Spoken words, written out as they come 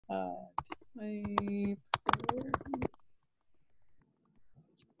Oh,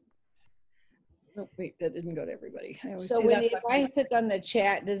 wait, that didn't go to everybody. I always So see Wendy, that. if I click on the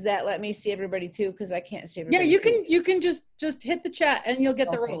chat, does that let me see everybody too? Because I can't see everybody. Yeah, you can just hit the chat and you'll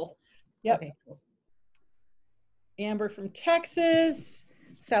get the Okay. roll. Yep. Okay, cool. Amber from Texas,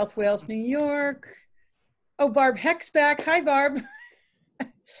 South Wales, New York. Oh, Barb Hexback. Hi, Barb.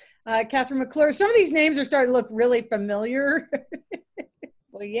 Catherine McClure. Some of these names are starting to look really familiar.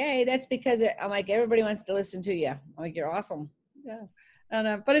 Well, yay. That's because I'm like, everybody wants to listen to you. I'm like, you're awesome. Yeah.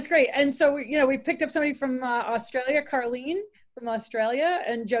 And, but it's great. And so, you know, we picked up somebody from Australia, Carlene from Australia,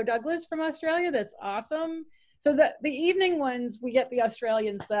 and Joe Douglas from Australia. That's awesome. So the evening ones, we get the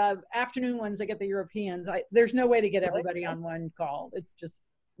Australians. The afternoon ones, I get the Europeans. There's no way to get everybody on one call. It's just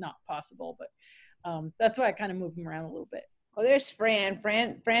not possible. But that's why I kind of move them around a little bit. Oh, there's Fran.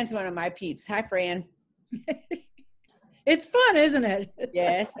 Fran's one of my peeps. Hi, Fran. It's fun, isn't it?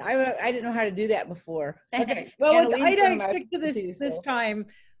 Yes, I didn't know how to do that before. Okay, well, with Ida, I stick to this time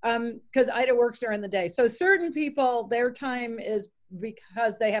because Ida works during the day. So certain people, their time is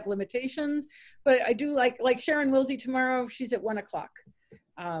because they have limitations. But I do like Sharon Wilsey tomorrow. She's at 1 o'clock,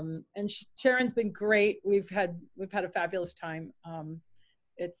 and Sharon's been great. We've had a fabulous time.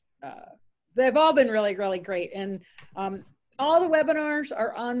 They've all been really, really great, and all the webinars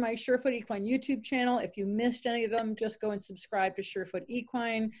are on my SURE FOOT Equine YouTube channel. If you missed any of them, just go and subscribe to SURE FOOT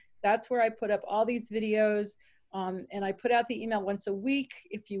Equine. That's where I put up all these videos. And I put out the email once a week.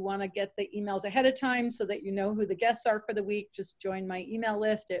 If you want to get the emails ahead of time so that you know who the guests are for the week, just join my email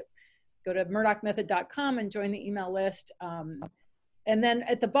list. Go to murdochmethod.com and join the email list. And then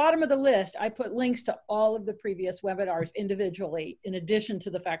at the bottom of the list, I put links to all of the previous webinars individually, in addition to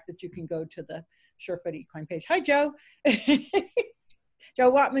the fact that you can go to the SURE FOOT Equine page. Hi, Joe. Joe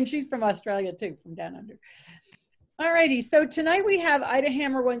Watman, she's from Australia too, from down under. All righty, so tonight we have Ida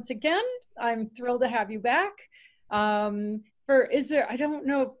Hammer once again. I'm thrilled to have you back. I don't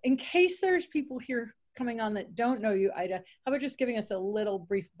know, in case there's people here coming on that don't know you, Ida, how about just giving us a little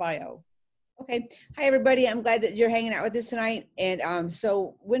brief bio? Okay. Hi, everybody. I'm glad that you're hanging out with us tonight. And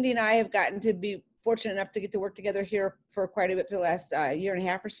so Wendy and I have gotten to be fortunate enough to get to work together here for quite a bit for the last year and a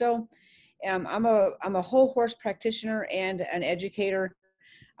half or so. I'm a whole horse practitioner and an educator.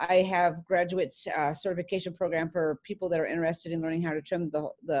 I have graduates certification program for people that are interested in learning how to trim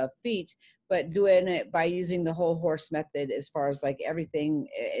the feet, but doing it by using the whole horse method, as far as like everything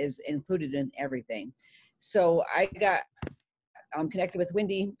is included in everything. So I got connected with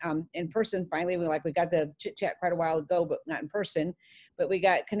Wendy in person. Finally, we got the chit chat quite a while ago, but not in person. But we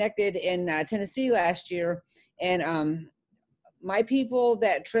got connected in Tennessee last year, and my people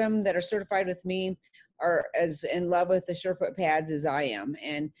that trim that are certified with me are as in love with the SURE FOOT pads as I am,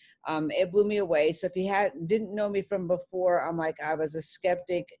 and it blew me away. So if you didn't know me from before, I'm like, I was a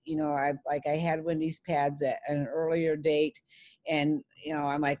skeptic. You know, I had Wendy's pads at an earlier date, and you know,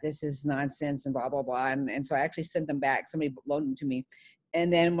 I'm like, this is nonsense and blah blah blah, and so I actually sent them back. Somebody loaned them to me,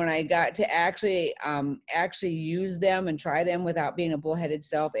 and then when I got to actually use them and try them without being a bullheaded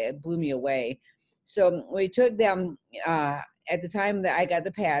self, it blew me away. So we took them. At the time that I got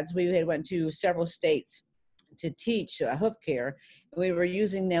the pads, we had went to several states to teach hoof care. We were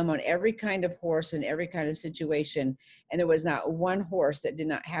using them on every kind of horse and every kind of situation. And there was not one horse that did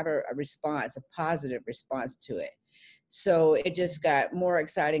not have a response, a positive response to it. So it just got more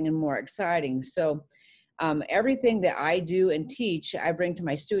exciting and more exciting. So everything that I do and teach, I bring to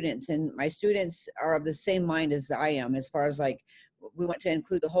my students, and my students are of the same mind as I am, as far as like, we want to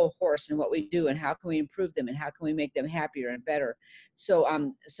include the whole horse in what we do, and how can we improve them, and how can we make them happier and better. So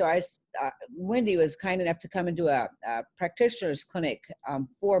Wendy was kind enough to come and do a practitioner's clinic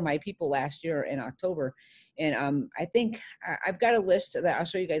for my people last year in October. And I think I've got a list that I'll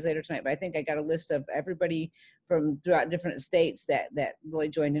show you guys later tonight, but I think I got a list of everybody from throughout different states that really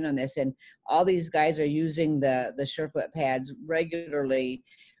joined in on this. And all these guys are using the SURE FOOT pads regularly,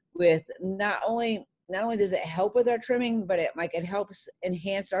 with not only does it help with our trimming, but it helps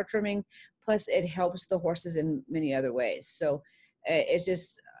enhance our trimming. Plus it helps the horses in many other ways. So it's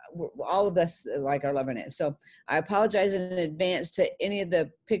just, all of us are loving it. So I apologize in advance to any of the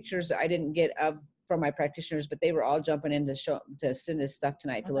pictures I didn't get from my practitioners, but they were all jumping in to send us stuff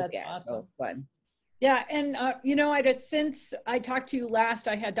tonight to look at. Awesome. So it's fun. Yeah, and you know, since I talked to you last,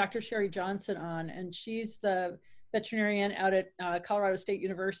 I had Dr. Sherry Johnson on, and she's the veterinarian out at Colorado State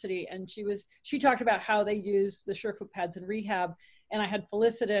University, and she talked about how they use the SURE FOOT pads in rehab. And I had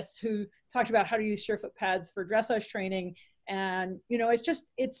Felicitas, who talked about how to use SURE FOOT pads for dressage training. And you know,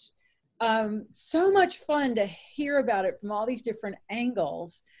 it's so much fun to hear about it from all these different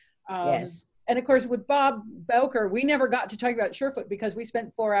angles. Yes. And of course, with Bob Bowker, we never got to talk about SureFoot because we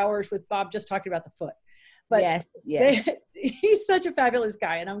spent 4 hours with Bob just talking about the foot. But yes. He's such a fabulous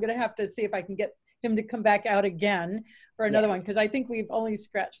guy, and I'm going to have to see if I can get him to come back out again for another one, because I think we've only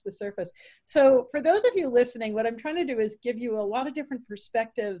scratched the surface. So for those of you listening, what I'm trying to do is give you a lot of different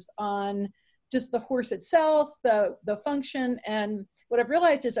perspectives on just the horse itself, the function, and what I've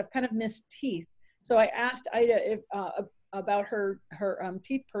realized is I've kind of missed teeth. So I asked Ida if, about her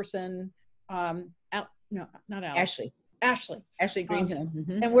teeth person, no, not Ashley. Ashley Greenhill.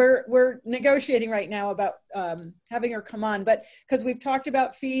 And we're negotiating right now about having her come on, but because we've talked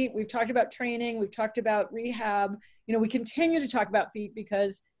about feet, we've talked about training, we've talked about rehab, you know, we continue to talk about feet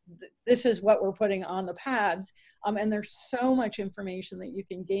because this is what we're putting on the pads, and there's so much information that you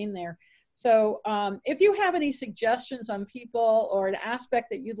can gain there. So if you have any suggestions on people or an aspect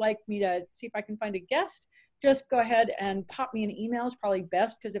that you'd like me to see if I can find a guest, just go ahead and pop me an email. It's probably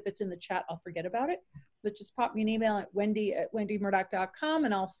best, because if it's in the chat, I'll forget about it. But just pop me an email at wendy@wendymurdoch.com,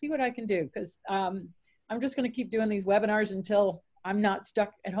 and I'll see what I can do, because I'm just going to keep doing these webinars until I'm not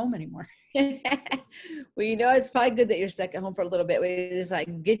stuck at home anymore. Well, you know, it's probably good that you're stuck at home for a little bit. We just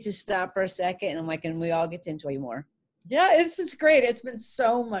like get you stopped for a second, and I'm like, and we all get to enjoy you more. Yeah, it's great. It's been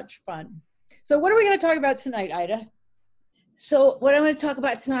so much fun. So what are we going to talk about tonight, Ida? So what I'm going to talk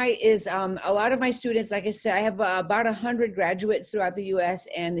about tonight is a lot of my students, like I said, I have about 100 graduates throughout the U.S.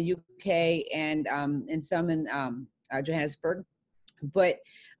 and the UK, and some in Johannesburg. But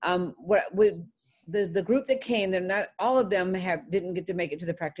the group that came, they're not all of them didn't get to make it to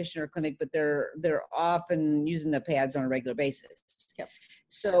the practitioner clinic, but they're often using the pads on a regular basis. Yep.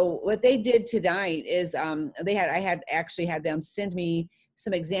 So what they did tonight is I actually had them send me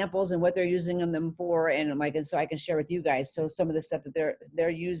some examples and what they're using them for, and so I can share with you guys. So some of the stuff that they're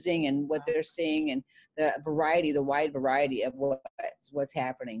using and what they're seeing, and the wide variety of what's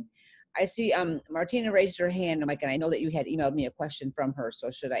happening. I see Martina raised her hand. And I know that you had emailed me a question from her.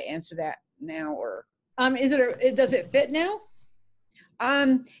 So should I answer that now, or does it fit now?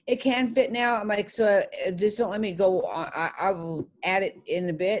 It can fit now. I'm like, so just don't let me go on. I will add it in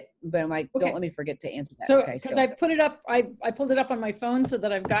a bit, but I'm like, okay, don't let me forget to answer that. So, because I put it up, I pulled it up on my phone so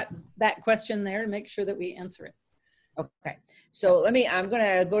that I've got that question there to make sure that we answer it. Okay. So I'm going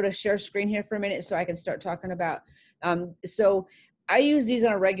to go to share screen here for a minute so I can start talking about, so I use these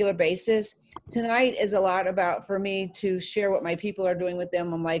on a regular basis. Tonight is a lot about for me to share what my people are doing with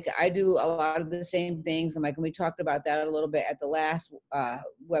them. I'm like, I do a lot of the same things. I'm like, and we talked about that a little bit at the last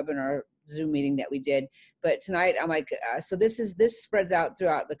webinar Zoom meeting that we did. But tonight I'm like, so this spreads out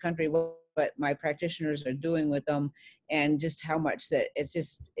throughout the country, what my practitioners are doing with them, and just how much that it's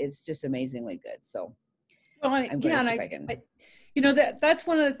just amazingly good. So well, I'm going to see if I can. You know, that's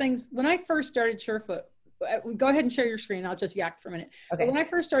one of the things when I first started SureFoot. Go ahead and share your screen. I'll just yak for a minute. Okay. But when I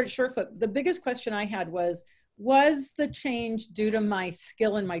first started SureFoot, the biggest question I had was the change due to my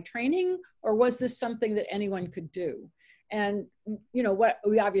skill and my training, or was this something that anyone could do? And, you know, what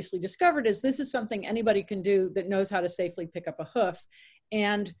we obviously discovered is this is something anybody can do that knows how to safely pick up a hoof.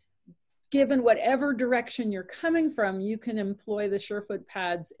 And given whatever direction you're coming from, you can employ the SureFoot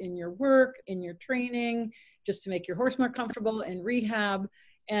pads in your work, in your training, just to make your horse more comfortable, in rehab.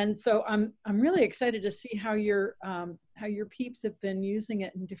 And so I'm really excited to see how your peeps have been using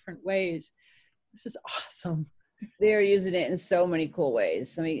it in different ways. This is awesome. They're using it in so many cool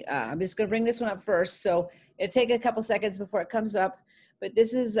ways. I'm just going to bring this one up first. So it'll take a couple seconds before it comes up. But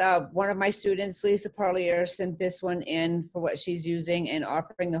this is one of my students, Lisa Parlier, sent this one in for what she's using and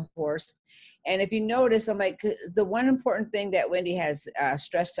offering the horse. And if you notice, I'm like, the one important thing that Wendy has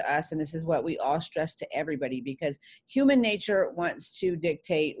stressed to us, and this is what we all stress to everybody, because human nature wants to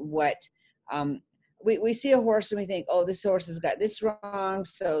dictate what, we see a horse and we think, oh, this horse has got this wrong,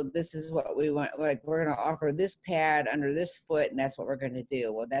 so this is what we want. Like, we're going to offer this pad under this foot, and that's what we're going to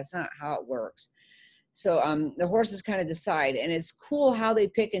do. Well, that's not how it works. So the horses kind of decide, and it's cool how they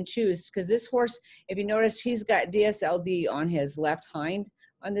pick and choose, because this horse, if you notice, he's got DSLD on his left hind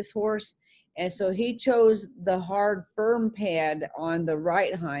on this horse. And so he chose the hard, firm pad on the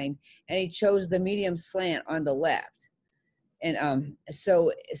right hind, and he chose the medium slant on the left. And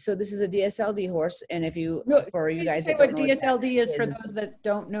so this is a DSLD horse. And if you, for you guys that don't know what DSLD is, for those that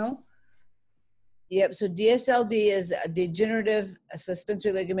don't know. Yep. So DSLD is a degenerative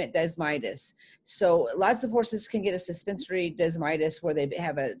suspensory ligament desmitis. So lots of horses can get a suspensory desmitis where they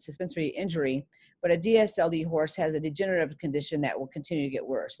have a suspensory injury, but a DSLD horse has a degenerative condition that will continue to get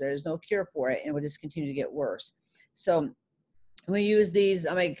worse. There is no cure for it, and will just continue to get worse. So we use these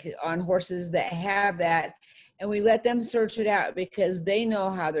on horses that have that, and we let them search it out because they know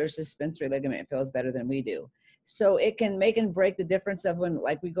how their suspensory ligament feels better than we do. So it can make and break the difference of when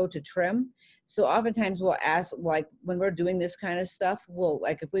like we go to trim. So oftentimes we'll ask, like when we're doing this kind of stuff, we'll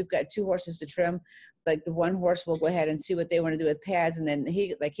like if we've got 2 horses to trim, like the one horse will go ahead and see what they want to do with pads, and then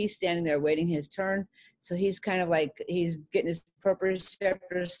he's standing there waiting his turn. So he's kind of like he's getting his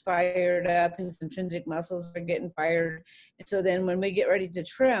proprioceptors fired up, his intrinsic muscles are getting fired. And so then when we get ready to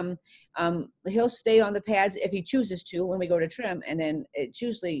trim, he'll stay on the pads if he chooses to when we go to trim, and then it's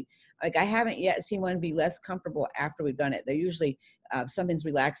usually like I haven't yet seen one be less comfortable after we've done it. They're usually something's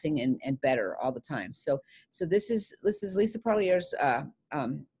relaxing and better all the time. So this is Lisa Parlier's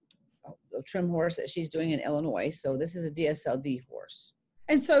trim horse that she's doing in Illinois. So this is a DSLD horse.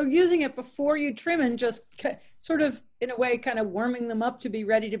 And so using it before you trim and just sort of in a way kind of warming them up to be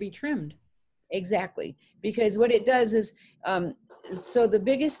ready to be trimmed. Exactly, because what it does is so the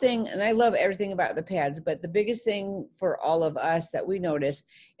biggest thing, and I love everything about the pads, but the biggest thing for all of us that we notice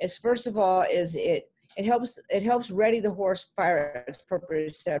is, first of all, is it helps ready the horse fire its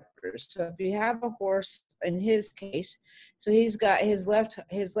proprioceptors. So if you have a horse, in his case, so he's got his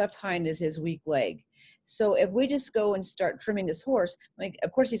left hind is his weak leg. So if we just go and start trimming this horse, like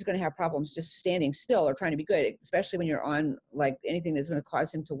of course he's going to have problems just standing still or trying to be good, especially when you're on like anything that's going to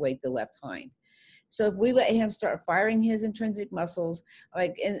cause him to weight the left hind. So if we let him start firing his intrinsic muscles,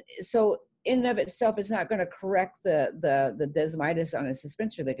 like, and so in and of itself, it's not going to correct the desmitis on his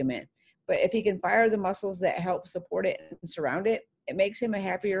suspensory ligament. But if he can fire the muscles that help support it and surround it, it makes him a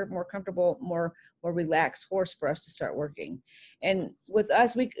happier, more comfortable, more relaxed horse for us to start working. And with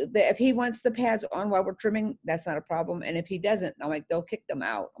us, if he wants the pads on while we're trimming, that's not a problem. And if he doesn't, I'm like, they'll kick them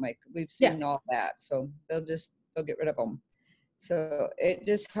out. I'm like, we've seen all that. So they'll get rid of them. So it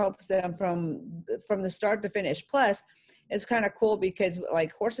just helps them from the start to finish. Plus, it's kind of cool because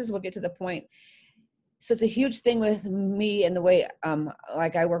like horses will get to the point. So it's a huge thing with me and the way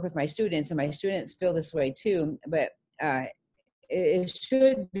like I work with my students, and my students feel this way too. But it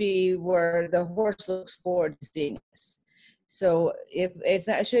should be where the horse looks forward to seeing us. So if it's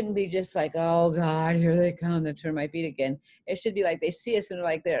not, it shouldn't be just like, oh God, here they come, they turn my feet again. It should be like they see us and they're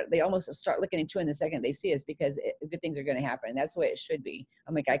like they almost start licking and chewing the second they see us, because good things are going to happen. That's the way it should be.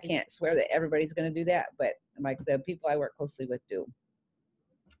 I'm like, I can't swear that everybody's going to do that, but like the people I work closely with do.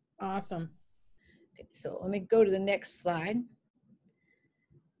 Awesome. Okay, so let me go to the next slide.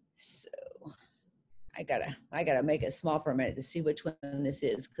 So I gotta make it small for a minute to see which one this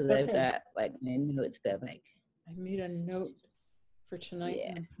is, because I've got like my notes that like. I made a note for tonight. Yeah.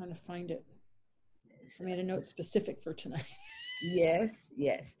 And I'm trying to find it. I made a note specific for tonight. Yes.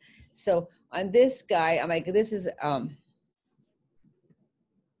 So on this guy, I'm like, this is I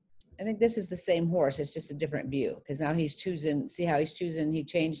think this is the same horse. It's just a different view, because now he's choosing. See how he's choosing? He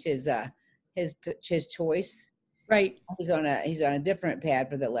changed his choice. Right. He's on a different pad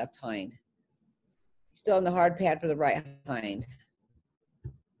for the left hind. He's still on the hard pad for the right hind.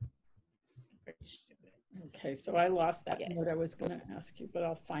 Okay, so I lost that note I was going to ask you, but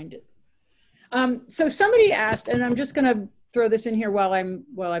I'll find it. So somebody asked, and I'm just going to throw this in here while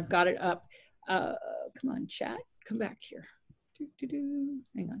I've got it up. Come on, chat, come back here.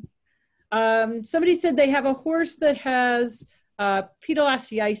 Hang on. Somebody said they have a horse that has pedal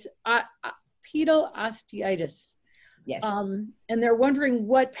osteitis. Yes. And they're wondering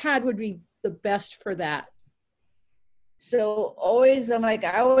what pad would be the best for that. So always, I'm like,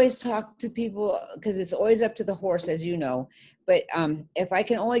 I always talk to people, because it's always up to the horse, as you know. But if I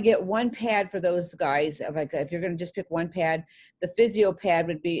can only get one pad for those guys, if you're going to just pick one pad, the physio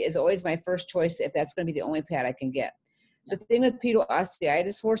pad is always my first choice, if that's going to be the only pad I can get. The thing with pedal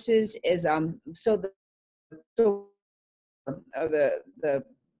osteitis horses is the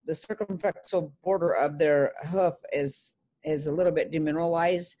circumflexural border of their hoof is a little bit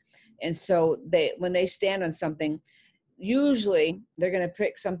demineralized, and so when they stand on something, usually they're going to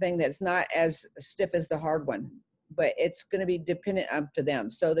pick something that's not as stiff as the hard one, but it's going to be dependent up to them.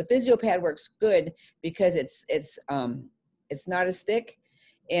 So the physio pad works good because it's not as thick,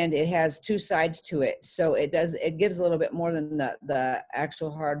 and it has 2 sides to it. So it gives a little bit more than the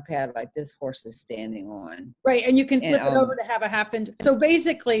actual hard pad like this horse is standing on. Right, and you can flip it over to have a half inch. So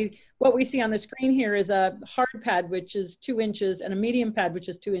basically what we see on the screen here is a hard pad, which is 2 inches, and a medium pad, which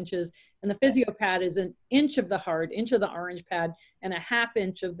is 2 inches. And the physio pad is 1 inch of the hard, inch of the orange pad, and a half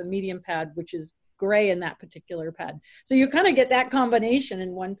inch of the medium pad, which is gray in that particular pad. So you kind of get that combination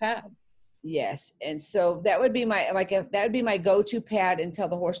in one pad. Yes, and so that would be my go-to pad until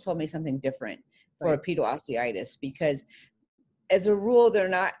the horse told me something different for a pedal osteitis, because as a rule they're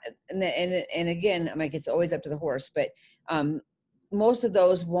not. And again, I'm like, it's always up to the horse, but most of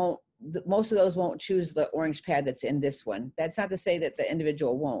those won't most of those won't choose the orange pad that's in this one. That's not to say that the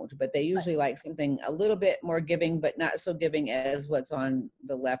individual won't, but they usually like something a little bit more giving, but not so giving as what's on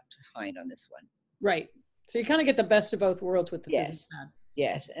the left hind on this one. Right. So you kind of get the best of both worlds with the Yes. physio pad.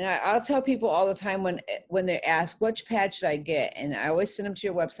 Yes. And I'll tell people all the time when they ask, which pad should I get? And I always send them to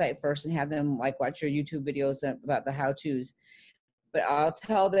your website first and have them like watch your YouTube videos about the how-tos. But I'll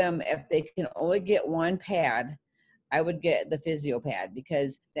tell them if they can only get one pad, I would get the physio pad,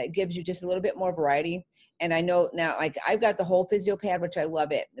 because that gives you just a little bit more variety. And I know now, like I've got the whole physio pad, which I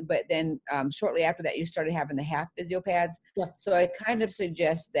love it. But then shortly after that, you started having the half physio pads. Yeah. So I kind of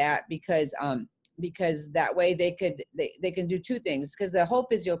suggest that because that way they can do two things. Because the whole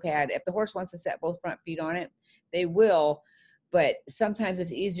physio pad, if the horse wants to set both front feet on it, they will. But sometimes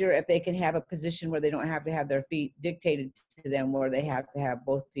it's easier if they can have a position where they don't have to have their feet dictated to them, where they have to have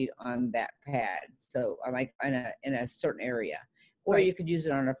both feet on that pad. So like in a certain area, or Right. you could use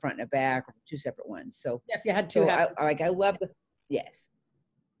it on a front and a back, or two separate ones. So Yeah, if you had two. so I love yes,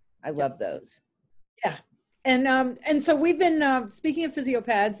 I love those. Yeah. And so we've been, speaking of physio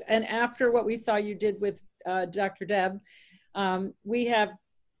pads, and after what we saw you did with Dr. Deb, we have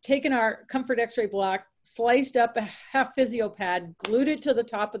taken our Comfort X-ray block, sliced up a half physio pad, glued it to the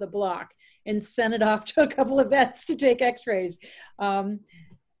top of the block, and sent it off to a couple of vets to take X-rays.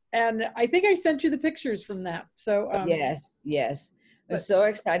 And I think I sent you the pictures from that. So yes. I'm so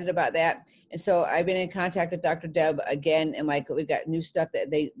excited about that. And so I've been in contact with Dr. Deb again, and like we've got new stuff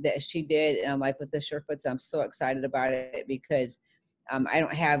that she did, and I'm like with the SURE Foots, I'm so excited about it because I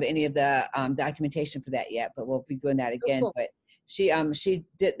don't have any of the documentation for that yet, but we'll be doing that again. cool. But she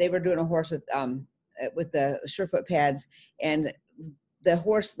did. They were doing a horse with the SURE Foot pads, and the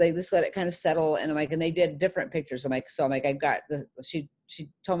horse, they just let it kind of settle, and I'm like, and they did different pictures. I've got she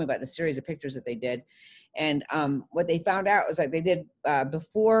told me about the series of pictures that they did. And what they found out was like they did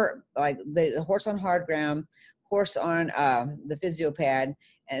before, like the horse on hard ground, horse on the physio pad,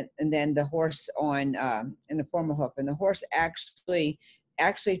 and then the horse on in the formal hoof. And the horse actually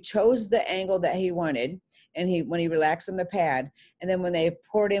chose the angle that he wanted, and when he relaxed on the pad, and then when they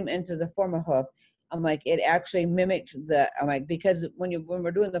poured him into the formal hoof, I'm like, it actually mimicked I'm like, because when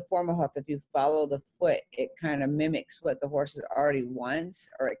we're doing the formal hoof, if you follow the foot, it kind of mimics what the horse already wants,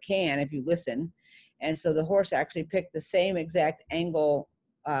 or it can if you listen. And so the horse actually picked the same exact angle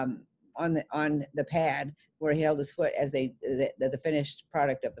on the pad where he held his foot as the finished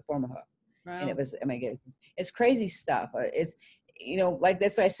product of the formal hoof. Wow. And it was, I mean, it's crazy stuff. It's, you know, like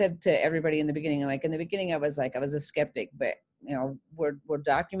that's what I said to everybody in the beginning. Like in the beginning, I was a skeptic, but you know, we're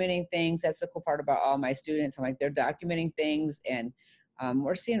documenting things. That's the cool part about all my students. I'm like, they're documenting things, and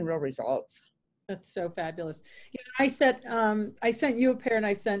we're seeing real results. That's so fabulous. Yeah, I sent you a pair, and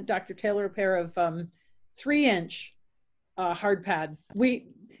I sent Dr. Taylor a pair of 3-inch hard pads. We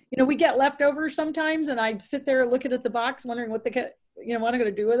get leftovers sometimes, and I sit there looking at the box, wondering what what I'm going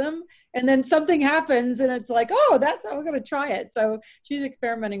to do with them. And then something happens, and it's like, oh, I'm going to try it. So she's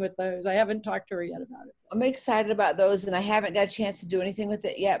experimenting with those. I haven't talked to her yet about it. I'm excited about those, and I haven't got a chance to do anything with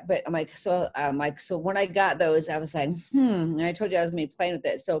it yet. But I'm like, so when I got those, I was like, and I told you I was going to be playing with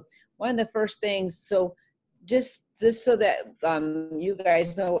it. So one of the first things, so just so that you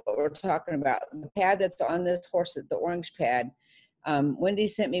guys know what we're talking about, the pad that's on this horse, the orange pad, Wendy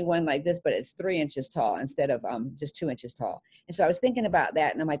sent me one like this, but it's 3 inches tall instead of just 2 inches tall. And so I was thinking about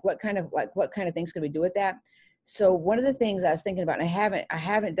that, and I'm like, what kind of things can we do with that? So one of the things I was thinking about, and I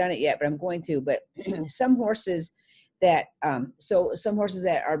haven't done it yet, but I'm going to, but some horses that some horses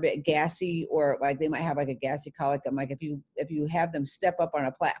that are a bit gassy, or like they might have like a gassy colic, I'm like, if you have them step up on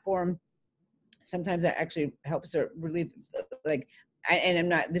a platform, sometimes that actually helps to relieve, like, I'm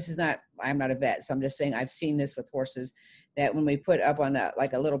not a vet, so I'm just saying I've seen this with horses that when we put up on that,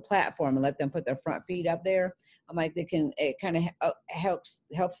 like a little platform, and let them put their front feet up there, I'm like, it kind of helps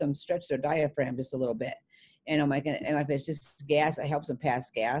them stretch their diaphragm just a little bit. And I'm like, and if it's just gas, it helps them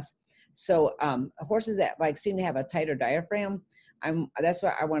pass gas. So horses that like seem to have a tighter diaphragm, that's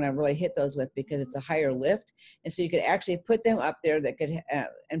what I want to really hit those with, because it's a higher lift. And so you could actually put them up there that could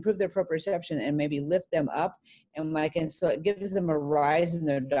improve their proprioception and maybe lift them up. And so it gives them a rise in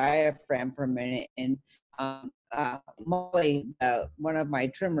their diaphragm for a minute. And Molly, one of my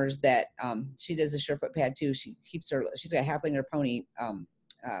trimmers that she does a SURE Foot pad too, she's got a halfling pony,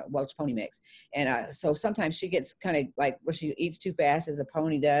 Welch pony mix. And so sometimes she gets kind of like where she eats too fast, as a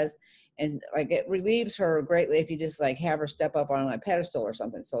pony does. And like it relieves her greatly if you just like have her step up on a pedestal or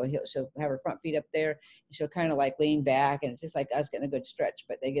something. So she'll have her front feet up there, and she'll kind of like lean back, and it's just like us getting a good stretch,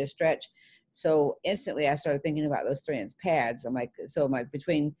 but they get a stretch. So instantly I started thinking about those 3-inch pads. I'm like,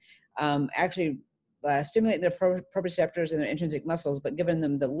 between actually stimulating their proprioceptors and their intrinsic muscles, but giving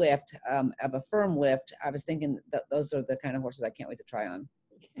them the lift of a firm lift. I was thinking that those are the kind of horses I can't wait to try on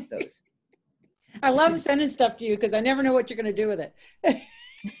those. I love sending stuff to you because I never know what you're going to do with it.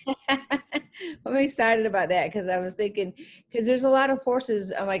 I'm excited about that because I was thinking, because there's a lot of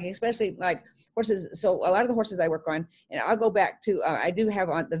horses, like especially like horses. So a lot of the horses I work on, and I'll go back to, I do have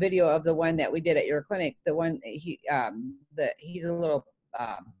on the video of the one that we did at your clinic. The one he's a little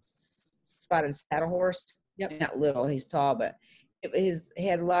spotted saddle horse. Yep. Not little, he's tall, but he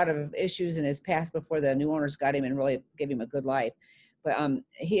had a lot of issues in his past before the new owners got him and really gave him a good life. But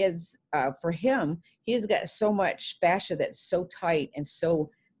he has, for him, he has got so much fascia that's so tight and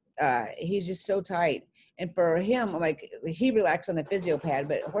so, he's just so tight. And for him, like he relaxed on the physio pad,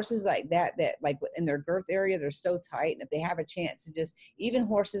 but horses like that like in their girth area, they're so tight. And if they have a chance to just, even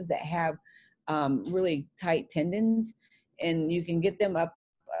horses that have really tight tendons, and you can get them up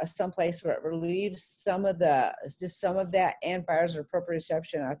someplace where it relieves some of that and fires their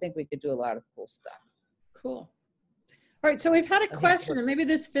proprioception, I think we could do a lot of cool stuff. Cool. All right, so we've had a question, and maybe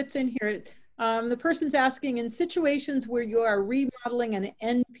this fits in here. The person's asking, in situations where you are remodeling an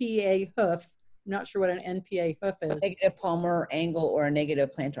NPA hoof, I'm not sure what an NPA hoof is. A negative palmar angle or a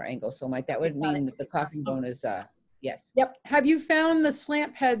negative plantar angle. So like that would mean that the cocking bone is, yes. Yep. Have you found the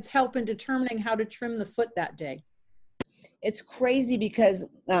slant pads help in determining how to trim the foot that day? It's crazy because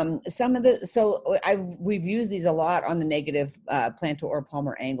we've used these a lot on the negative plantar or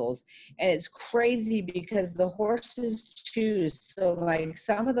palmar angles, and it's crazy because the horses choose. So like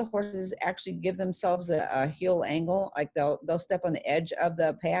some of the horses actually give themselves a heel angle, like they'll step on the edge of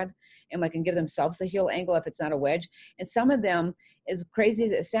the pad and like can give themselves a heel angle if it's not a wedge. And some of them, as crazy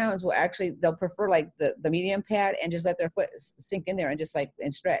as it sounds, they'll prefer like the medium pad and just let their foot sink in there and just like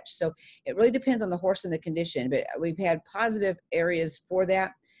and stretch. So it really depends on the horse and the condition, but we've had positive areas for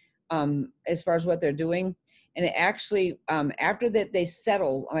that as far as what they're doing. And it actually, after that they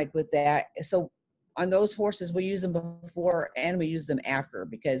settle like with that. So on those horses, we use them before and we use them after,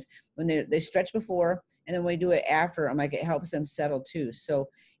 because when they stretch before and then we do it after, I'm like, it helps them settle too. So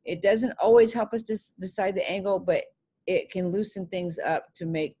it doesn't always help us decide the angle, but it can loosen things up to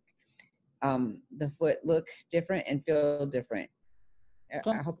make the foot look different and feel different.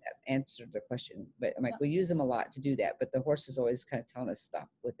 Cool. I hope that answered the question, but I'm like, we use them a lot to do that, but the horse is always kind of telling us stuff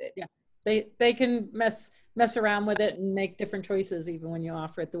with it. Yeah, they can mess around with it and make different choices even when you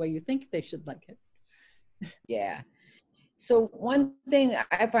offer it the way you think they should like it. Yeah. So one thing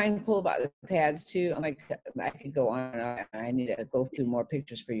I find cool about the pads too, I'm like, I could go on. I need to go through more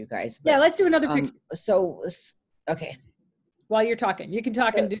pictures for you guys. But, yeah, let's do another picture. Okay. While you're talking, you can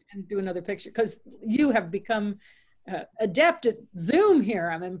talk and do another picture, because you have become adept at Zoom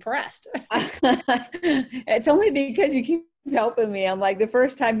here. I'm impressed. It's only because you keep helping me. I'm like, the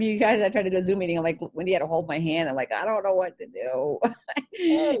first time you guys, I tried to do a Zoom meeting, I'm like, when you had to hold my hand, I'm like, I don't know what to do.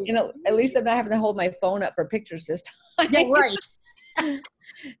 Hey. You know, at least I'm not having to hold my phone up for pictures this time. Yeah, right.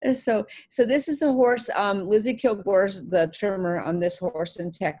 So this is a horse, Lizzie Kilgore's the trimmer on this horse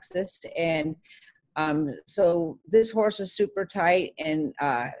in Texas. And so this horse was super tight, and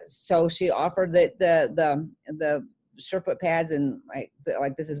so she offered the SURE Foot pads, and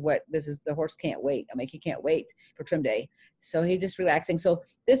like this is the horse can't wait. I'm like, he can't wait for trim day, so he just relaxing. So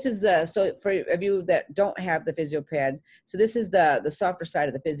this is so for you that don't have the physio pad, so this is the softer side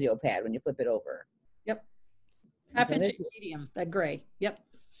of the physio pad when you flip it over. Yep. Half inch medium, that gray. Yep.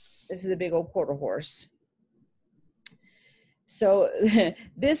 This is a big old quarter horse. So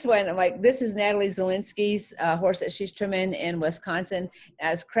this one, I'm like, this is Natalie Zielinski's horse that she's trimming in Wisconsin. And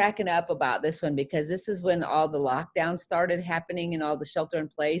I was cracking up about this one because this is when all the lockdown started happening and all the shelter in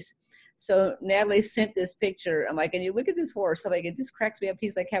place. So Natalie sent this picture. I'm like, and you look at this horse. I'm like, it just cracks me up.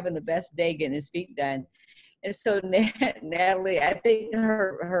 He's like having the best day getting his feet done. And so Natalie, I think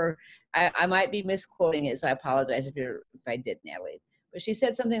I might be misquoting it, so I apologize if I did, Natalie. But she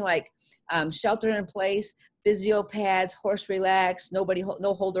said something like, shelter in place, physio pads, horse relax, no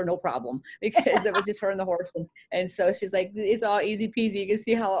holder, no problem, because it was just her and the horse. And so she's like, it's all easy peasy. You can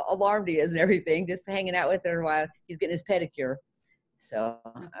see how alarmed he is and everything, just hanging out with her while he's getting his pedicure. So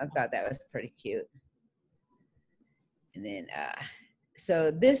I thought that was pretty cute. And then,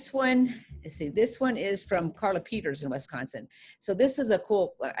 so this one, let's see, this one is from Carla Peters in Wisconsin. So this is a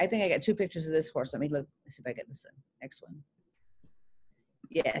cool, I think I got 2 pictures of this horse. Let me look, let's see if I get this next one.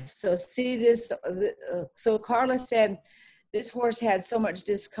 Yes, so see this, so Carla said this horse had so much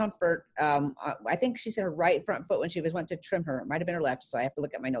discomfort. I think she said her right front foot when she went to trim her. It might have been her left, so I have to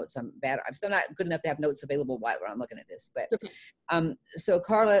look at my notes. I'm bad. I'm still not good enough to have notes available while I'm looking at this. But so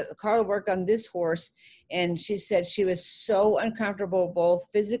Carla worked on this horse, and she said she was so uncomfortable both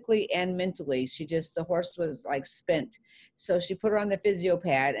physically and mentally. The horse was like spent. So she put her on the physio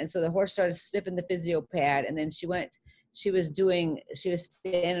pad, and so the horse started sniffing the physio pad, and then she was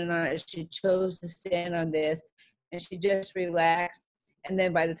standing on it. She chose to stand on this, and she just relaxed. And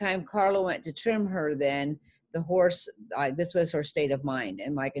then by the time Carla went to trim her, then the horse, this was her state of mind.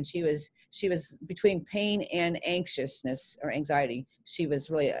 And she was between pain and anxiousness or anxiety. She was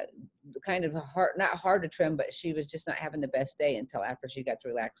really kind of not hard to trim, but she was just not having the best day until after she got to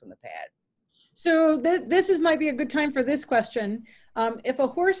relax on the pad. So might be a good time for this question. If a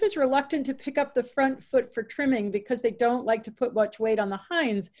horse is reluctant to pick up the front foot for trimming because they don't like to put much weight on the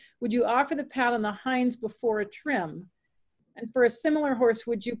hinds, would you offer the pad on the hinds before a trim? And for a similar horse,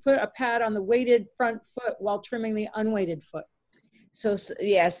 would you put a pad on the weighted front foot while trimming the unweighted foot? So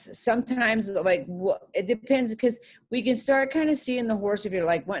yes, sometimes it depends, because we can start kind of seeing the horse if you're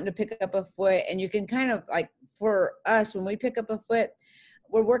like wanting to pick up a foot, and you can kind of for us, when we pick up a foot,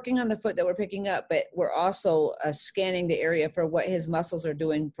 we're working on the foot that we're picking up, but we're also scanning the area for what his muscles are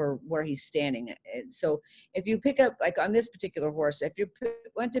doing for where he's standing. And so if you pick up, like on this particular horse, if you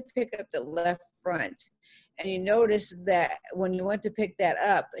want to pick up the left front and you notice that when you want to pick that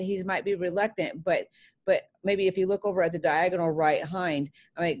up, he might be reluctant, but maybe if you look over at the diagonal right hind,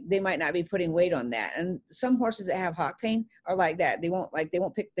 they might not be putting weight on that. And some horses that have hock pain are like that. They don't want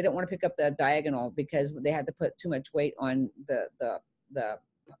to pick up the diagonal because they had to put too much weight on the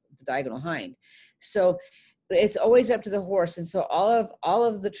diagonal hind. So it's always up to the horse. And so all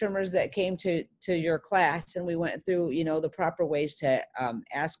of the trimmers that came to your class, and we went through, the proper ways to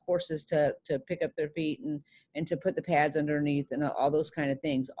ask horses to pick up their feet and to put the pads underneath and all those kind of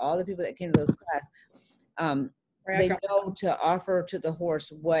things. All the people that came to those class, they know to offer to the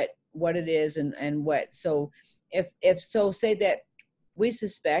horse what it is and what. So say that we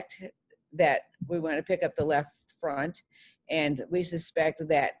suspect that we want to pick up the left front, and we suspect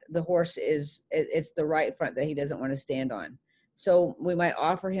that the horse it's the right front that he doesn't want to stand on. So we might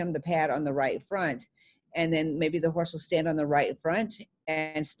offer him the pad on the right front, and then maybe the horse will stand on the right front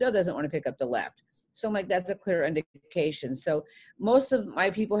and still doesn't want to pick up the left. So that's a clear indication. So most of my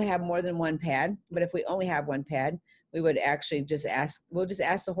people have more than one pad, but if we only have one pad, we would actually we'll just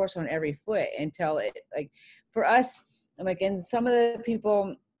ask the horse on every foot until it, for us, and some of the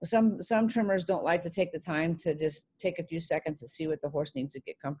people, some trimmers don't like to take the time to just take a few seconds to see what the horse needs to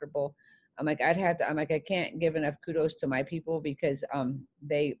get comfortable. I can't give enough kudos to my people, because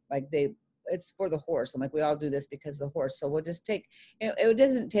it's for the horse. we all do this because of the horse. So we'll just it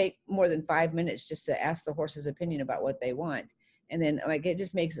doesn't take more than 5 minutes just to ask the horse's opinion about what they want. And then it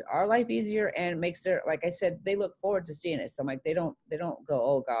just makes our life easier, and makes their, like I said, they look forward to seeing it. So they don't go,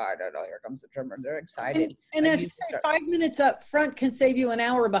 oh God, oh, here comes the trimmer. They're excited. And as you say, 5 minutes up front can save you an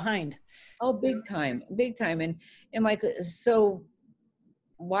hour behind. Oh, big time. And so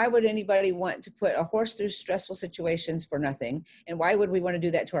why would anybody want to put a horse through stressful situations for nothing? And why would we want to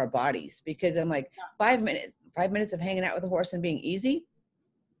do that to our bodies? Because 5 minutes of hanging out with a horse and being easy,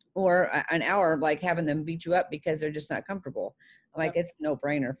 or an hour having them beat you up because they're just not comfortable. It's a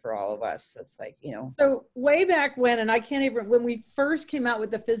no-brainer for all of us. It's So way back when, and when we first came out with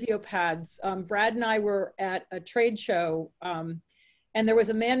the physio pads, Brad and I were at a trade show, and there was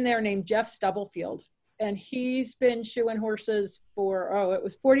a man there named Jeff Stubblefield, and he's been shoeing horses for, it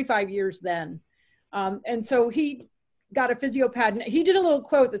was 45 years then. And so he got a physio pad, and he did a little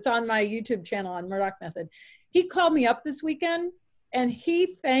quote that's on my YouTube channel on Murdoch Method. He called me up this weekend, and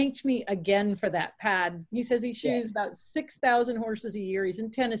he thanked me again for that pad. He says he shoes about 6,000 horses a year. He's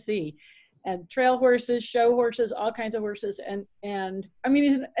in Tennessee, and trail horses, show horses, all kinds of horses. And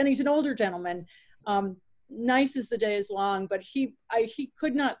he's an older gentleman. Nice as the day is long, but he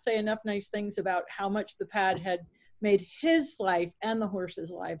could not say enough nice things about how much the pad had made his life and the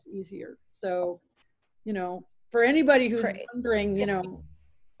horses' lives easier. So, for anybody who's wondering,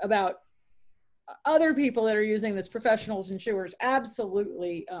 about other people that are using this, professionals and shoers,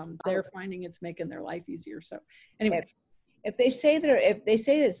 absolutely, they're finding it's making their life easier. So anyway, if they say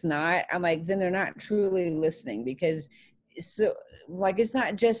it's not, then they're not truly listening, because it's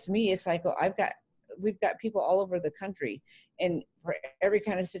not just me. It's we've got people all over the country, and for every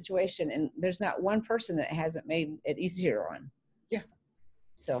kind of situation, and there's not one person that hasn't made it easier on. Yeah.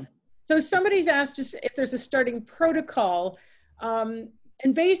 So somebody's asked just if there's a starting protocol.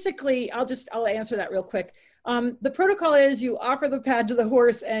 And basically, I'll answer that real quick. The protocol is you offer the pad to the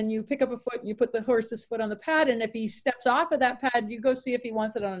horse and you pick up a foot and you put the horse's foot on the pad. And if he steps off of that pad, you go see if he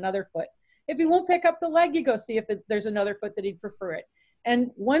wants it on another foot. If he won't pick up the leg, you go see if there's another foot that he'd prefer it.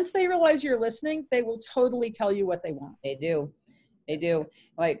 And once they realize you're listening, they will totally tell you what they want. They do. They do.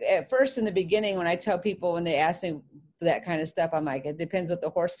 Like at first in the beginning, when I tell people, when they ask me that kind of stuff, I'm like, it depends what the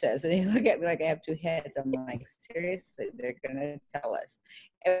horse says. And they look at me like I have two heads. I'm like, seriously, they're going to tell us.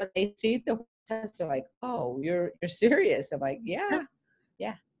 And when they see the horse, they're like, oh, you're serious. I'm like, yeah.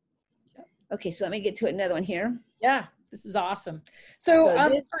 Okay, so let me get to another one here. Yeah, this is awesome. So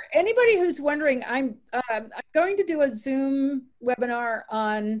for anybody who's wondering, I'm going to do a Zoom webinar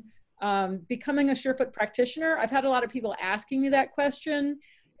on becoming a SureFoot practitioner. I've had a lot of people asking me that question,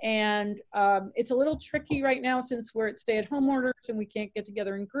 and it's a little tricky right now since we're at stay-at-home orders and we can't get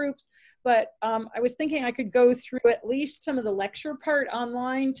together in groups. But I was thinking I could go through at least some of the lecture part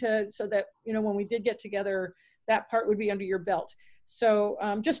online so that, you know, when we did get together, that part would be under your belt. So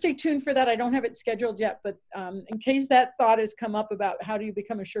just stay tuned for that. I don't have it scheduled yet, but in case that thought has come up about how do you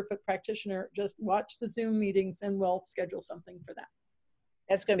become a SureFoot practitioner, just watch the Zoom meetings and we'll schedule something for that.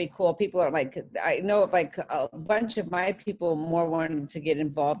 That's going to be cool. People are like, I know like a bunch of my people more wanted to get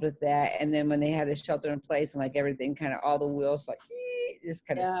involved with that. And then when they had a shelter in place and like everything kind of, all the wheels like just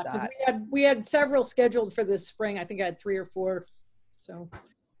kind of stopped. We had several scheduled for this spring. I think I had 3 or 4. So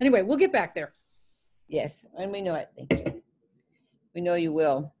anyway, we'll get back there. Yes. And we know it. Thank you. We know you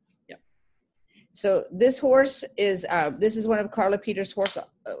will. Yep. So this horse is, this is one of Carla Peters' horse,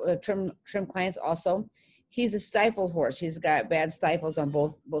 trim clients also. He's a stifled horse. He's got bad stifles on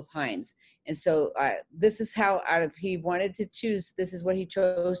both hinds. And so this is how he wanted to choose, this is what he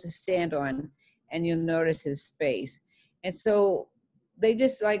chose to stand on. And you'll notice his face. And so they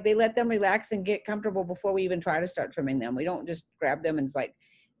just like, they let them relax and get comfortable before we even try to start trimming them. We don't just grab them and like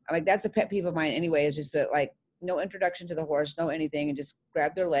that's a pet peeve of mine anyway, is just like no introduction to the horse, no anything, and just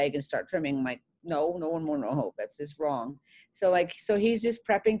grab their leg and start trimming. I'm like, no one more, no hope. That's just wrong. So he's just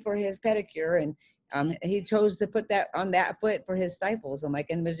prepping for his pedicure, and he chose to put that on that foot for his stifles. I'm like,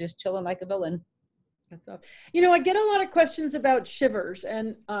 and was just chilling like a villain. That's awesome. You know, I get a lot of questions about shivers,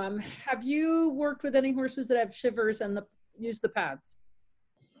 and have you worked with any horses that have shivers and use the pads?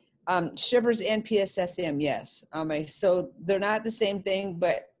 Shivers and PSSM, yes. So they're not the same thing,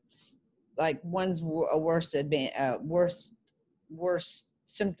 but like one's a worse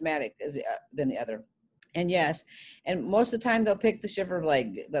symptomatic than the other. And yes, and most of the time they'll pick the shiver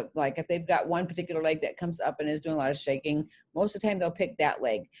leg. Like if they've got one particular leg that comes up and is doing a lot of shaking, most of the time they'll pick that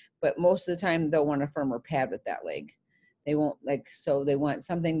leg. But most of the time they'll want a firmer pad with that leg. They won't so they want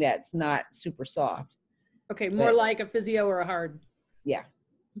something that's not super soft. Okay, more like a physio or a hard. Yeah.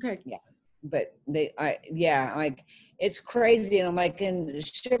 Okay. Yeah. But it's crazy. And I'm like, in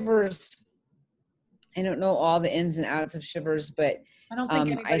shivers, I don't know all the ins and outs of shivers, but I don't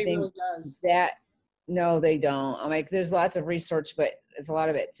think anybody really does. No, they don't. I'm like, there's lots of research, but it's a lot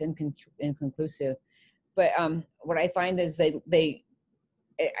of it's inconclusive. But what I find is I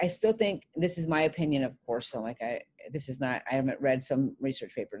still think, this is my opinion, of course. So like, I haven't read some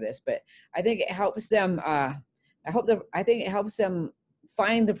research paper this, but I think it helps them. I think it helps them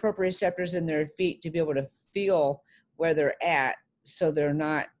find the proprioceptors in their feet to be able to feel where they're at, so they're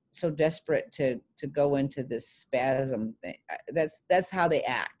not so desperate to go into this spasm thing. That's how they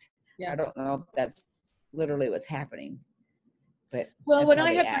act. Yeah. I don't know if that's literally what's happening, but when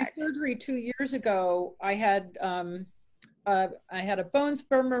I had my surgery 2 years ago, I had a bone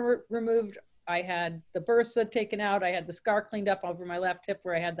spur removed. I had the bursa taken out. I had the scar cleaned up over my left hip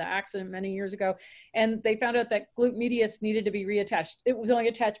where I had the accident many years ago. And they found out that glute medius needed to be reattached. It was only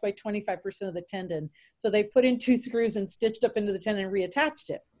attached by 25% of the tendon. So they put in 2 screws and stitched up into the tendon and reattached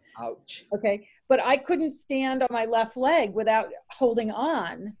it. Ouch. Okay. But I couldn't stand on my left leg without holding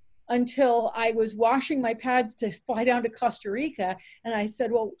on until I was washing my pads to fly down to Costa Rica. And I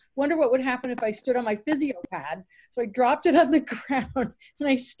said, well, wonder what would happen if I stood on my physio pad. So I dropped it on the ground and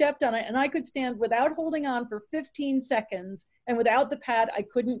I stepped on it, and I could stand without holding on for 15 seconds. And without the pad, I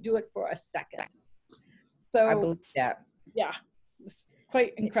couldn't do it for a second. So I believe that. Yeah, it's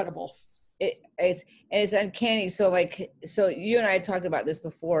quite incredible. It's uncanny. So you and I had talked about this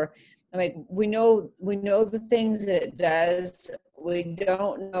before. Like we know the things that it does. We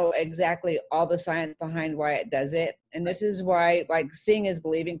don't know exactly all the science behind why it does it. And this is why, like, seeing is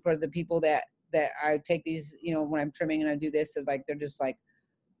believing for the people that I take these, you know, when I'm trimming and I do this, they're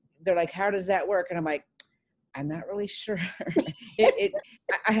like, how does that work? And I'm like, I'm not really sure.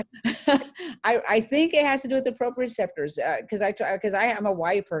 I think it has to do with the proprioceptors, because I am a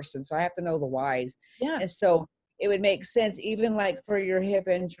why person, so I have to know the whys. Yeah. And so it would make sense, even like for your hip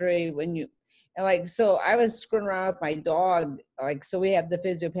injury, when And like, so I was screwing around with my dog, like, so we have the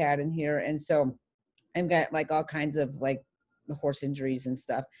physio pad in here. And so I've got like all kinds of like the horse injuries and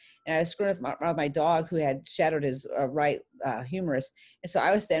stuff. And I was screwing with my dog who had shattered his right humerus. And so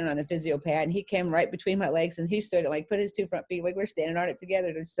I was standing on the physio pad and he came right between my legs and he stood like, put his two front feet, like we're standing on it together.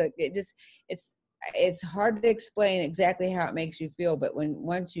 And so it just, it's hard to explain exactly how it makes you feel, but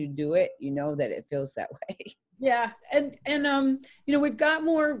once you do it, you know that it feels that way. Yeah, and you know, we've got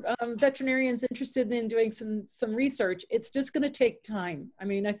more veterinarians interested in doing some research. It's just going to take time. I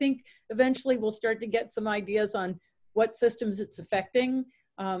mean, I think eventually we'll start to get some ideas on what systems it's affecting.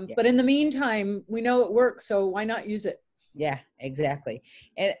 Yeah. But in the meantime, we know it works, so why not use it? Yeah, exactly.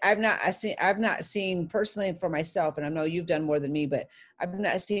 And I've not seen personally for myself, and I know you've done more than me, but I've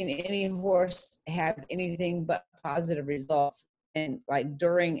not seen any horse have anything but positive results, and like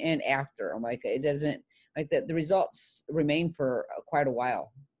during and after. I'm like, it doesn't, like the results remain for quite a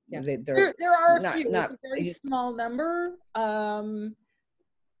while. Yeah, They're there are a not, few. not, It's a very small number. You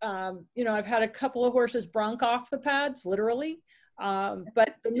know, I've had a couple of horses bronc off the pads, literally.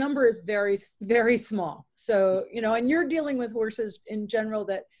 But the number is very, very small. So, you know, and you're dealing with horses in general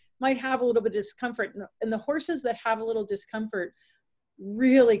that might have a little bit of discomfort. And the horses that have a little discomfort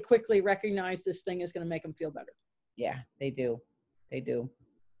really quickly recognize this thing is going to make them feel better. Yeah, they do. They do.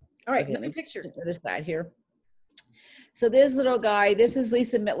 All right, Okay, another picture. To the side here. So this little guy, this is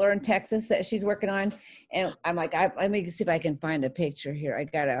Lisa Mittler in Texas that she's working on. And I'm like, let me see if I can find a picture here. I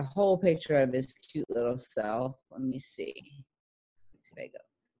got a whole picture of his cute little self. Let me see. Let's see if I go.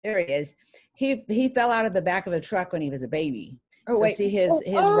 There he is. He fell out of the back of a truck when he was a baby. Oh, so wait. see his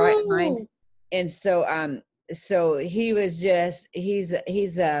right hind. And so he was just, he's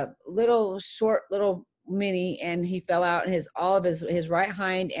a little short, little mini, and he fell out, and all of his right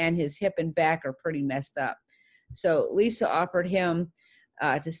hind and his hip and back are pretty messed up. So Lisa offered him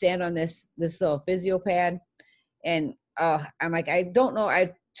to stand on this little physio pad. And I'm like, I don't know.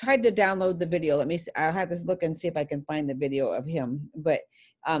 I tried to download the video. Let me see. I'll have to look and see if I can find the video of him. But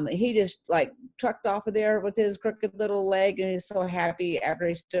he just like trucked off of there with his crooked little leg, and he's so happy after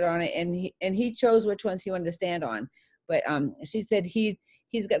he stood on it. And he chose which ones he wanted to stand on. But she said he's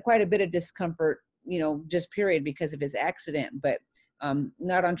got quite a bit of discomfort, you know, just period, because of his accident. But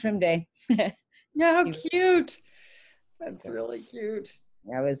not on trim day. Yeah, how cute. That's really cute.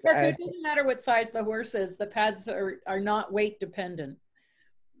 Yeah, so it doesn't matter what size the horse is. The pads are not weight dependent.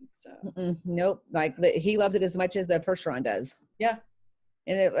 So. Nope. Like he loves it as much as the Percheron does. Yeah.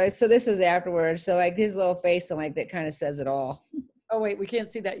 And so this was afterwards. So like his little face, and like that kind of says it all. Oh wait, we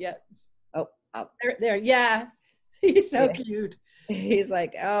can't see that yet. Oh, there. Yeah, he's so cute. He's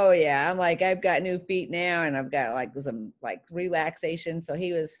like, oh yeah. I'm like, I've got new feet now, and I've got like some like relaxation. So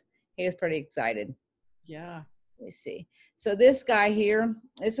he was pretty excited. Yeah. Let me see. So this guy here,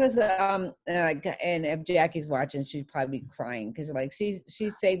 this was and if Jackie's watching, she'd probably be crying because like she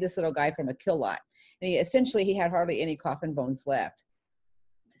saved this little guy from a kill lot, and he had hardly any coffin bones left.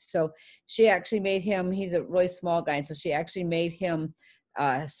 So she actually made him. He's a really small guy, and so she actually made him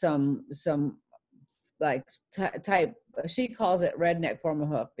some like type. She calls it redneck formal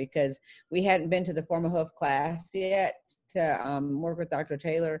hoof because we hadn't been to the formal hoof class yet to work with Dr.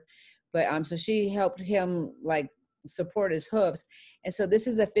 Taylor. But so she helped him like support his hooves. And so this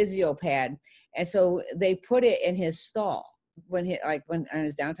is a physio pad. And so they put it in his stall when on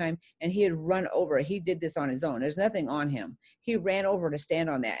his downtime, and he had run over. He did this on his own. There's nothing on him. He ran over to stand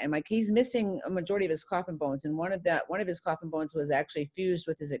on that. And like he's missing a majority of his coffin bones. And one of his coffin bones was actually fused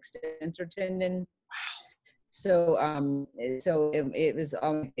with his extensor tendon. Wow. So it was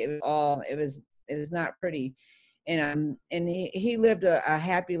not pretty. And he lived a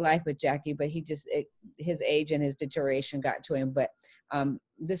happy life with Jackie, but his age and his deterioration got to him. But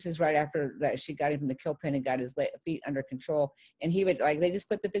this is right after that she got him from the kill pen and got his feet under control. And he would they just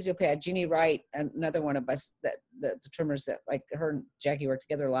put the physio pad. Jeannie Wright, another one of us that the trimmers that like her and Jackie worked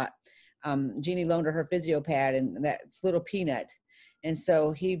together a lot. Jeannie loaned her physio pad, and that's little Peanut. And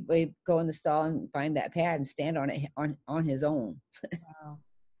so he would go in the stall and find that pad and stand on it on his own. Wow.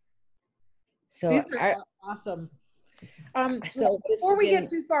 So these are awesome. So before we get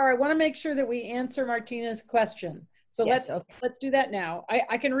too far, I want to make sure that we answer Martina's question. So let's do that now.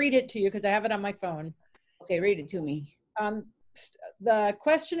 I can read it to you because I have it on my phone. Okay, read it to me. The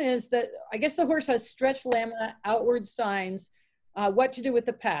question is that I guess the horse has stretched lamina outward signs. What to do with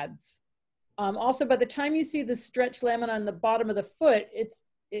the pads? Also, by the time you see the stretched lamina on the bottom of the foot,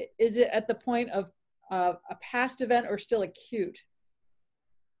 is it at the point of a past event or still acute?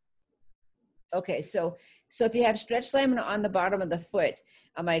 Okay, so if you have stretched lamina on the bottom of the foot,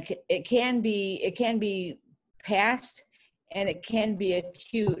 I'm like, it can be past, and it can be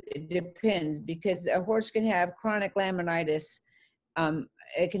acute. It depends, because a horse can have chronic laminitis.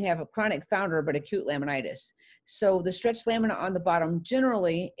 It can have a chronic founder, but acute laminitis. So the stretched lamina on the bottom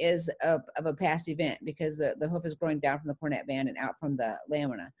generally is of a past event, because the hoof is growing down from the cornet band and out from the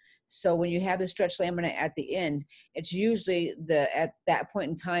lamina. So when you have the stretched lamina at the end, it's usually at that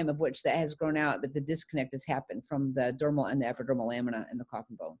point in time of which that has grown out that the disconnect has happened from the dermal and the epidermal lamina in the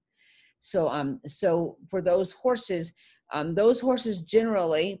coffin bone. So for those horses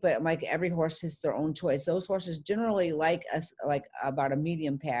generally, but like every horse has their own choice. Those horses generally like about a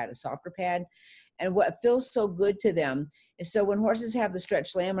medium pad, a softer pad. And what feels so good to them is, so when horses have the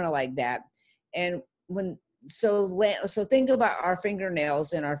stretched lamina like that, and so think about our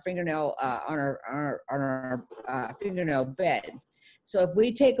fingernails and our fingernail on our fingernail bed. So if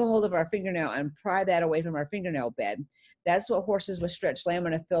we take a hold of our fingernail and pry that away from our fingernail bed, that's what horses with stretched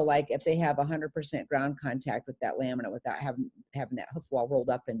lamina feel like if they have 100% ground contact with that lamina without having that hoof wall rolled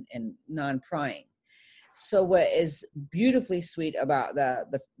up and non-prying. So what is beautifully sweet about the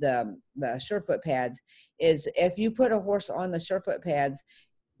SURE FOOT pads is, if you put a horse on the SURE FOOT pads,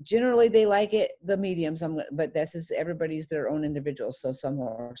 generally they like it, the mediums, but this is everybody's their own individual. So some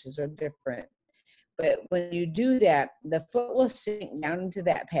horses are different. But when you do that, the foot will sink down into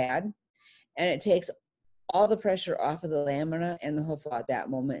that pad, and it takes all the pressure off of the lamina and the hoof at that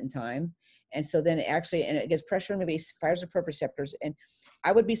moment in time. And so then it gets pressure and release, fires the proprioceptors. And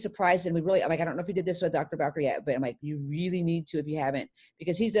I would be surprised, and I don't know if you did this with Dr. Bowker yet, but I'm like, you really need to if you haven't,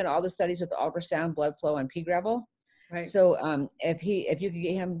 because he's done all the studies with the ultrasound, blood flow, and pea gravel. Right. So if you could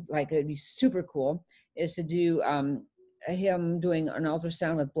get him, like, it'd be super cool, is to do him doing an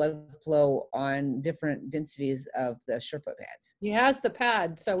ultrasound with blood flow on different densities of the SURE FOOT pads. He has the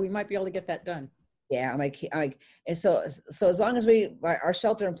pad, so we might be able to get that done. Yeah, and so as long as our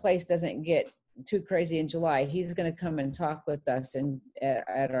shelter in place doesn't get too crazy in July, he's going to come and talk with us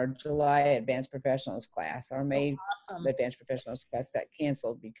at our July advanced professionals class. Our May advanced professionals class got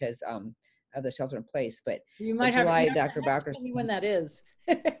canceled because of the shelter in place. But you might July, have Dr. Bowker. Tell me when that is.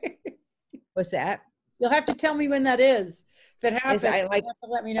 What's that? You'll have to tell me when that is. If it happens, you have to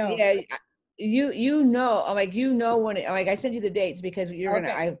let me know. Yeah. You know, I'm like, when I sent you the dates because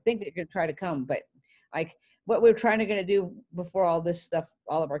I think that you're gonna try to come, but like what we're gonna do before all this stuff,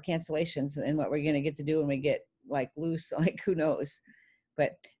 all of our cancellations, and what we're gonna get to do when we get like loose, like who knows.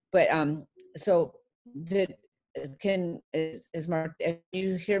 So if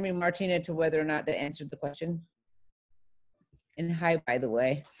you hear me, Martina, to whether or not that answered the question? And hi, by the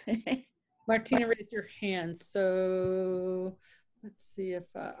way. Martina raised your hand, so let's see if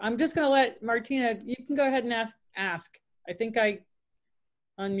I'm just going to let Martina, you can go ahead and ask. I think I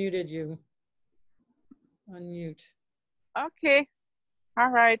unmuted you. Unmute. Okay.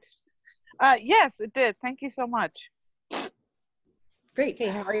 All right. Yes, it did. Thank you so much. Great. Hey,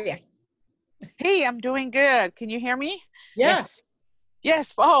 how are you? Hey, I'm doing good. Can you hear me? Yes.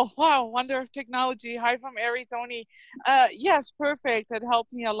 Yes. Oh, wow. Wonder of technology. Hi from Arizona. Yes, perfect. That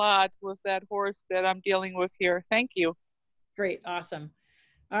helped me a lot with that horse that I'm dealing with here. Thank you. Great. Awesome.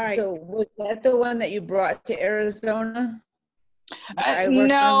 All right. So was that the one that you brought to Arizona?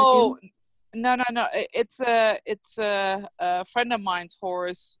 No. It's a friend of mine's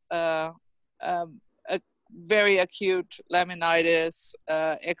horse, a very acute laminitis,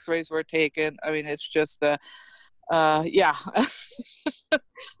 x-rays were taken. I mean, it's just yeah.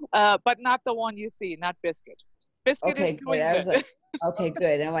 But not the one you see, not Biscuit. Biscuit is doing good. Okay,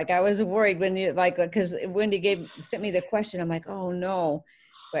 good. I'm like, I was worried when you because Wendy sent me the question. I'm like, oh no.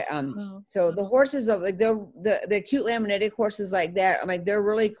 But so the horses of like the acute laminitic horses like that, I'm like, they're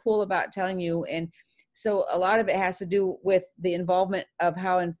really cool about telling you. And so a lot of it has to do with the involvement of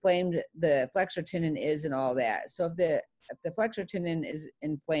how inflamed the flexor tendon is and all that. So if the flexor tendon is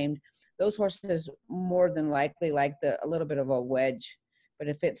inflamed, those horses more than likely like a little bit of a wedge. But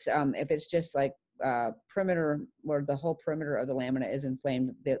if it's just like perimeter, where the whole perimeter of the lamina is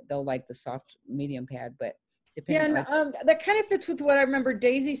inflamed, they'll like the soft medium pad. But that kind of fits with what I remember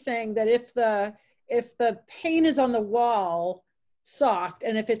Daisy saying, that if the pain is on the wall, soft,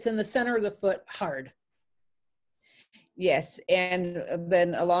 and if it's in the center of the foot, hard. Yes, and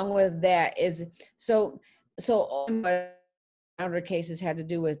then along with that is so founder cases had to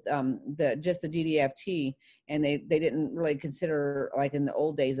do with just the DDFT, and they didn't really consider, like in the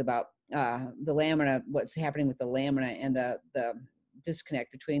old days, about the lamina, what's happening with the lamina and the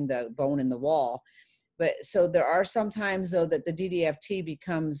disconnect between the bone and the wall. But so there are some times though that the DDFT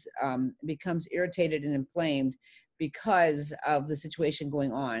becomes irritated and inflamed because of the situation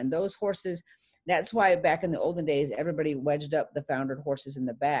going on. And those horses, that's why back in the olden days, everybody wedged up the foundered horses in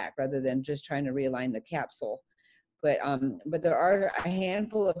the back rather than just trying to realign the capsule. But there are a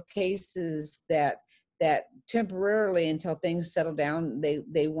handful of cases that temporarily, until things settle down,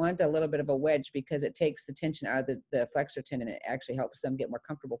 they want a little bit of a wedge, because it takes the tension out of the flexor tendon. It actually helps them get more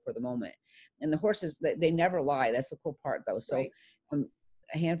comfortable for the moment. And the horses, they never lie. That's the cool part, though. So Right.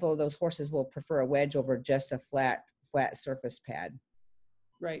 A handful of those horses will prefer a wedge over just a flat surface pad.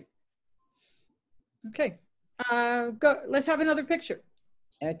 Right. Okay. Go. Let's have another picture.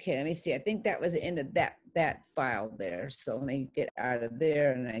 Okay, let me see. I think that was the end of that file there. So let me get out of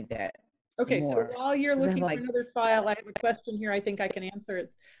there, and I got Okay, more. so while you're looking for another file, I have a question here. I think I can answer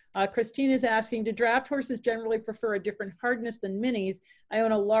it. Christine is asking, do draft horses generally prefer a different hardness than minis? I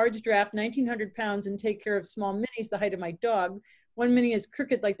own a large draft, 1,900 pounds, and take care of small minis the height of my dog. One mini is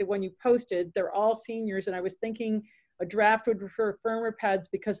crooked like the one you posted. They're all seniors, and I was thinking a draft would prefer firmer pads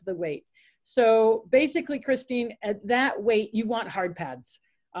because of the weight. So basically, Christine, at that weight, you want hard pads.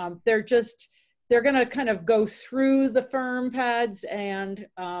 They're going to kind of go through the firm pads, and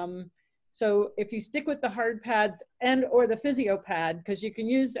so if you stick with the hard pads and or the physio pad, because you can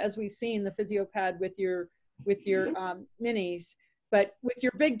use, as we've seen, the physio pad with your minis, but with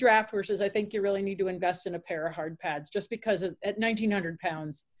your big draft horses, I think you really need to invest in a pair of hard pads, just because at 1,900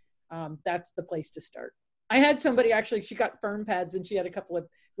 pounds, that's the place to start. I had somebody actually, she got firm pads and she had a couple of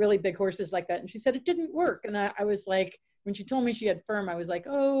really big horses like that, and she said it didn't work. And I was like, when she told me she had firm, I was like,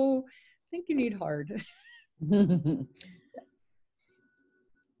 oh, I think you need hard.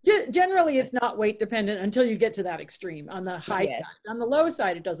 Generally, it's not weight dependent until you get to that extreme on the high side. On the low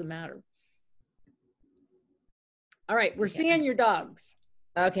side, it doesn't matter. All right, we're seeing your dogs.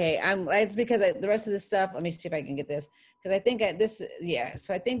 Okay, it's because the rest of this stuff, let me see if I can get this, because I think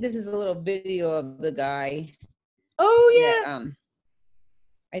so I think this is a little video of the guy. Oh, yeah. That,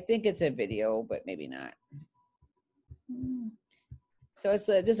 I think it's a video, but maybe not. So it's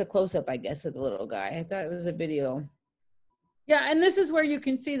just a close-up, I guess, of the little guy. I thought it was a video. Yeah, and this is where you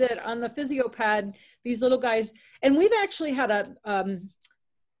can see that on the physio pad, these little guys, and we've actually had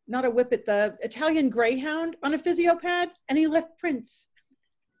not a whippet, the Italian Greyhound on a physio pad, and he left prints.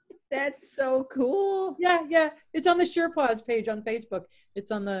 That's so cool. Yeah, yeah. It's on the SURE Paws page on Facebook.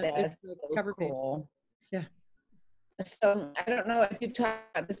 It's on the cover page. Yeah. So I don't know if you've talked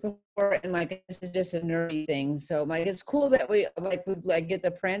about this before, and like this is just a nerdy thing. So like it's cool that we get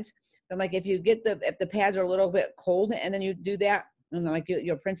the prints. But like if the pads are a little bit cold and then you do that, and like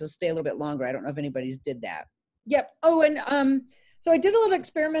your prints will stay a little bit longer. I don't know if anybody's did that. Yep. Oh, and so I did a little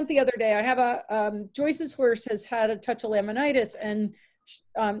experiment the other day. I have Joyce's horse has had a touch of laminitis, and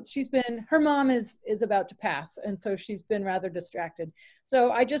her mom is about to pass, and so she's been rather distracted.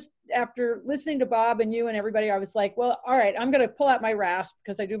 So I just, after listening to Bob and you and everybody, I was like, well, all right, I'm going to pull out my rasp,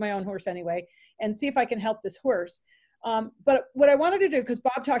 because I do my own horse anyway, and see if I can help this horse. But what I wanted to do, because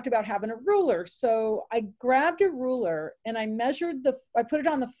Bob talked about having a ruler, so I grabbed a ruler and I measured I put it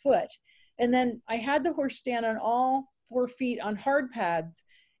on the foot, and then I had the horse stand on all 4 feet on hard pads,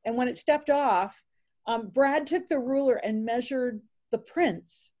 and when it stepped off, Brad took the ruler and measured the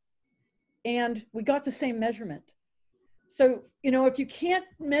prints, and we got the same measurement. So, if you can't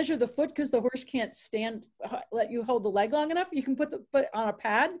measure the foot because the horse can't let you hold the leg long enough, you can put the foot on a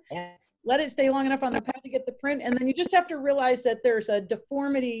pad, let it stay long enough on the pad to get the print. And then you just have to realize that there's a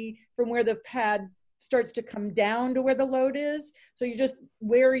deformity from where the pad starts to come down to where the load is. So you just,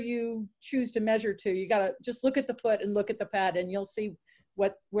 where you choose to measure to, you got to just look at the foot and look at the pad, and you'll see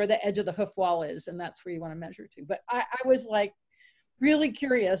where the edge of the hoof wall is. And that's where you want to measure to. But I was like really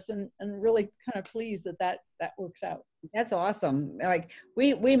curious and really kind of pleased that works out. That's awesome. Like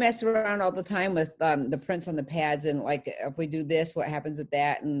we mess around all the time with the prints on the pads, and like if we do this, what happens with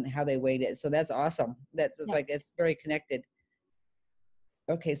that, and how they weight it. So that's awesome. That's like, it's very connected.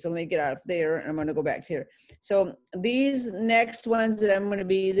 Okay, so let me get out of there, and I'm going to go back here. So these next ones that I'm going to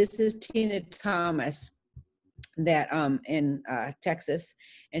be, this is Tina Thomas, that in Texas,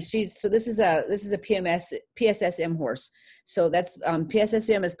 and this is a PSSM horse. So that's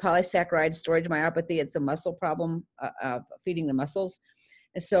PSSM is polysaccharide storage myopathy. It's a muscle problem, feeding the muscles.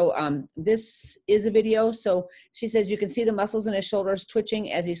 And so this is a video. So she says you can see the muscles in his shoulders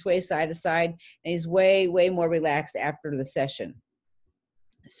twitching as he sways side to side, and he's way more relaxed after the session.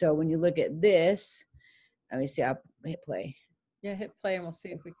 So when you look at this, let me see, I'll hit play. Yeah, hit play and we'll see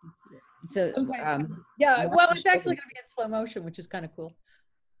if we can see it. So yeah, well, it's actually going to be in slow motion, which is kind of cool.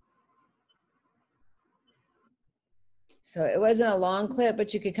 So it wasn't a long clip,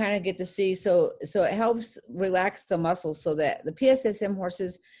 but you could kind of get to see. So it helps relax the muscles, so that the PSSM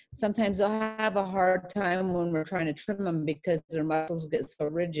horses, sometimes they'll have a hard time when we're trying to trim them because their muscles get so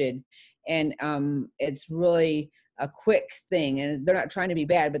rigid. And it's really a quick thing. And they're not trying to be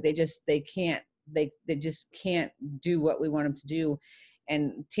bad, but they they just can't do what we want them to do.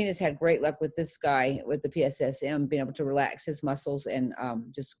 And Tina's had great luck with this guy with the PSSM, being able to relax his muscles and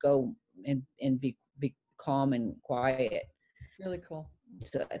just go and be calm and quiet. Really cool.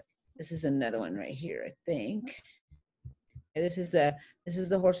 So this is another one right here, I think. And this is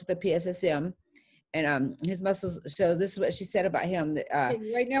the horse with the PSSM, and his muscles. So this is what she said about him. That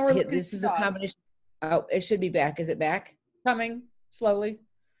Okay, right now we're looking this at is the a dog. combination. Oh, it should be back. Is it back? Coming slowly.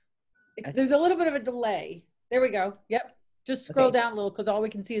 There's a little bit of a delay. There we go. Yep. Just scroll Okay. down a little because all we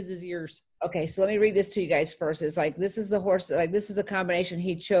can see is his ears. Okay, so let me read this to you guys first. It's like, this is the horse, like this is the combination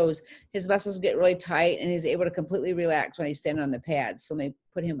he chose. His muscles get really tight and he's able to completely relax when he's standing on the pads. So let me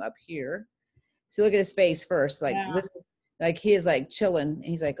put him up here. So look at his face first. Like Yeah. this is, like he is like chilling.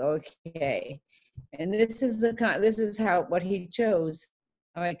 He's like, okay. And this is what he chose.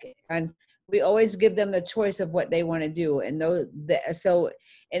 Like, and we always give them the choice of what they want to do. And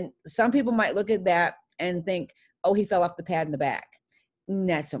and some people might look at that and think, oh, he fell off the pad in the back.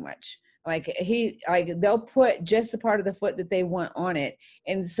 Not so much. Like they'll put just the part of the foot that they want on it.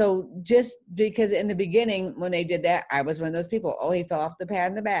 And so just because in the beginning, when they did that, I was one of those people, oh, he fell off the pad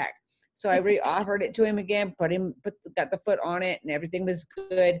in the back. So I re-offered it to him again, got the foot on it, and everything was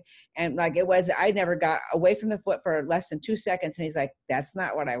good. And like I never got away from the foot for less than 2 seconds. And he's like, that's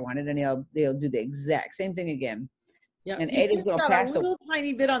not what I wanted. And they'll do the exact same thing again. Yeah. And He Ada's just little got a little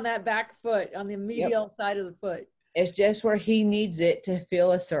tiny bit on that back foot, on the medial side of the foot. It's just where he needs it to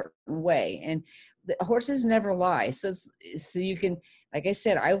feel a certain way. And the horses never lie. So you can, like I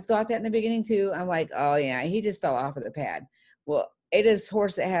said, I thought that in the beginning too. I'm like, oh yeah, he just fell off of the pad. Well, Ada's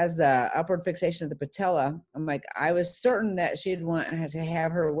horse that has the upward fixation of the patella, I'm like, I was certain that she'd want to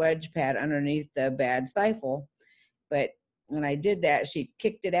have her wedge pad underneath the bad stifle. But when I did that, she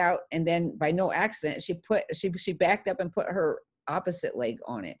kicked it out. And then by no accident, she backed up and put her opposite leg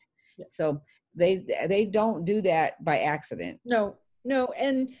on it. Yeah. So they don't do that by accident. No.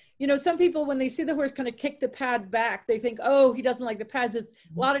 And some people, when they see the horse kind of kick the pad back, they think, oh, he doesn't like the pads. A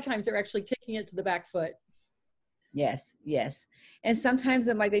lot of times they're actually kicking it to the back foot. Yes. And sometimes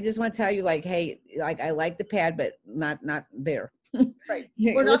I'm like, they just want to tell you like, hey, like I like the pad, but not there. Right.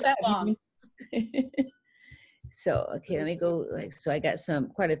 We're not that long. So, okay, let me go. So I got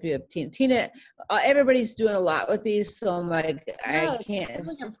quite a few of Tina. Everybody's doing a lot with these. So I'm like, yeah, I can't. It's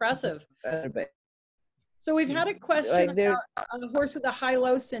really impressive. But so we've had a question about a horse with a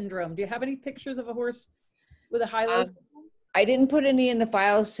high-low syndrome. Do you have any pictures of a horse with a high-low syndrome? I didn't put any in the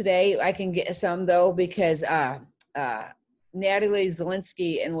files today. I can get some though, because Natalie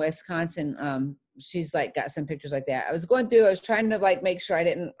Zielinski in Wisconsin, she's like got some pictures like that. I was trying to like make sure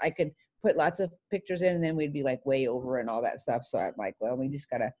I could put lots of pictures in, and then we'd be like way over and all that stuff. So I'm like, well, we just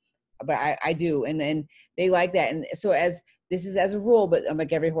gotta, but I do. And then they like that. And so this is as a rule, but I'm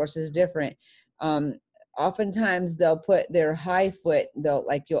like, every horse is different. Oftentimes they'll put their high foot,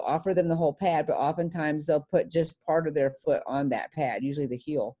 you'll offer them the whole pad, but oftentimes they'll put just part of their foot on that pad, usually the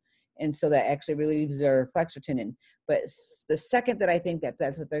heel. And so that actually relieves their flexor tendon. But the second that I think that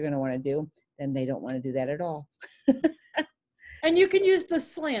that's what they're going to want to do, then they don't want to do that at all. And you can use the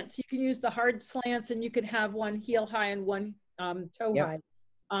slants. You can use the hard slants, and you can have one heel high and one toe high,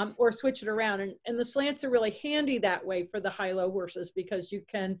 or switch it around. And the slants are really handy that way for the high-low horses, because you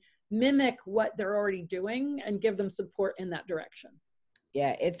can mimic what they're already doing and give them support in that direction.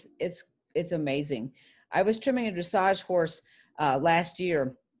 Yeah, it's amazing. I was trimming a dressage horse last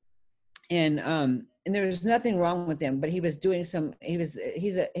year, and there was nothing wrong with him, but he was doing he's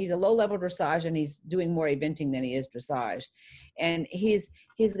a low level dressage, and he's doing more eventing than he is dressage. And he's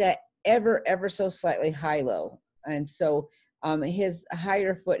got ever so slightly high-low. And so his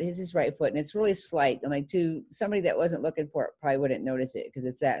higher foot is his right foot, and it's really slight. And like, to somebody that wasn't looking for it probably wouldn't notice it because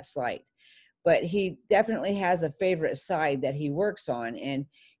it's that slight. But he definitely has a favorite side that he works on, and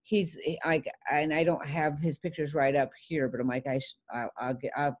and I don't have his pictures right up here, but I'm like,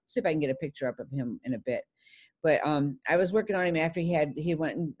 I'll see if I can get a picture up of him in a bit. But I was working on him after he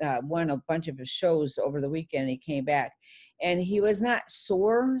went and won a bunch of his shows over the weekend. And he came back, and he was not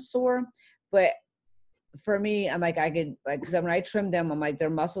sore, but for me, I'm like, because when I trim them, I'm like, their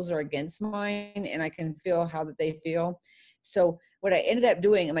muscles are against mine, and I can feel how that they feel. So what I ended up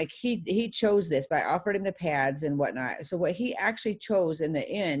doing, I'm like, he chose this, but I offered him the pads and whatnot. So what he actually chose in the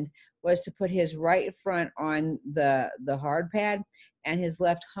end was to put his right front on the hard pad and his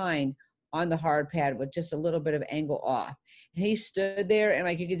left hind on the hard pad with just a little bit of angle off. And he stood there, and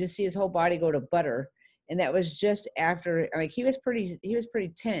like, you could just see his whole body go to butter. And that was just after, like, he was pretty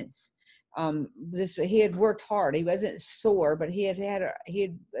tense. He had worked hard. He wasn't sore, but he's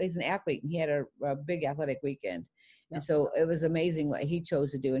an athlete, and he had a big athletic weekend. And so it was amazing what he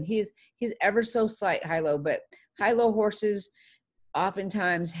chose to do. And he's ever so slight high-low, but high-low horses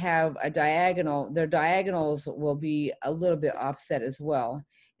oftentimes have a diagonal. Their diagonals will be a little bit offset as well.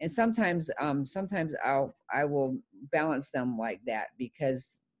 And sometimes I will balance them like that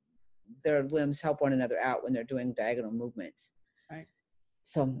because their limbs help one another out when they're doing diagonal movements. Right.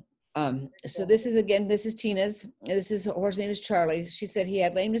 So this is Tina's. This is her horse name is Charlie. She said he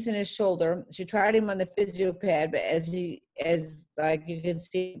had lameness in his shoulder. She tried him on the physio pad, but as like you can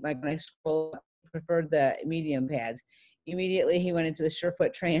see, like when I scroll, I preferred the medium pads. Immediately he went into the SURE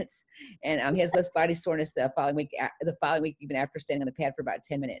FOOT trance, and he has less body soreness the following week, even after standing on the pad for about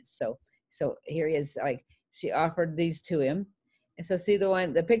 10 minutes. So here he is. Like, she offered these to him. And so see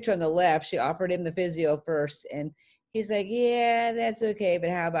the picture on the left, she offered him the physio first, and he's like, yeah, that's okay, but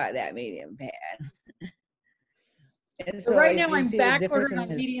how about that medium pad? And so right now I'm back ordered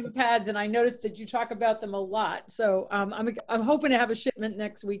on medium pads, and I noticed that you talk about them a lot. So I'm hoping to have a shipment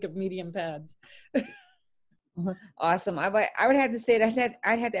next week of medium pads. Awesome. I would have to say it.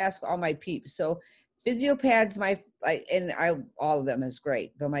 I'd have to ask all my peeps. So physio pads, all of them is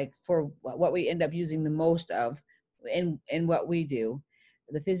great, but for what we end up using the most of in what we do,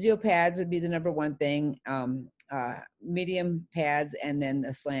 the physio pads would be the number one thing. Medium pads, and then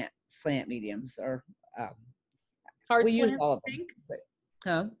the slant mediums, or hard we slant, use all of them. pink?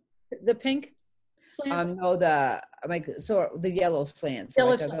 Huh? The pink slants? No, the yellow slants.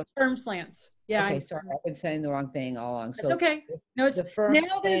 Yellow slants, firm slants. Yeah. Okay, sorry, I've been saying the wrong thing all along. It's okay. No, it's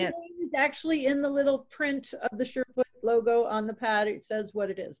now the name is actually in the little print of the SURE FOOT logo on the pad. It says what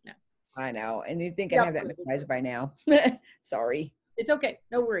it is now. I know, and you'd think I'd have that memorized by now. Sorry. It's okay.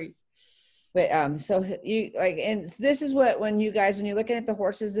 No worries. But so you and this is what when you're looking at the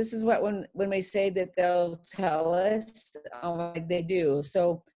horses, this is what when we say that they'll tell us, like they do.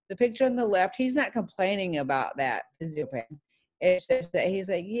 So the picture on the left, he's not complaining about that physio pad. It's just that he's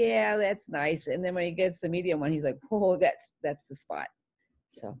like, yeah, that's nice. And then when he gets the medium one, he's like, oh, that's the spot.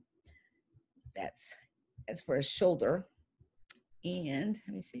 So that's for his shoulder. And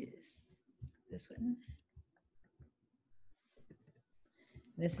let me see this one.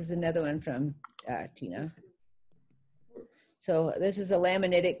 This is another one from Tina. So this is a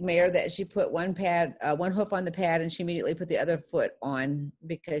laminitic mare that she put one hoof on the pad, and she immediately put the other foot on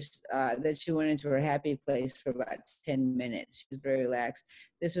because then she went into her happy place for about 10 minutes. She was very relaxed.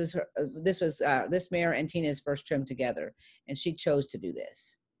 This was this mare and Tina's first trim together, and she chose to do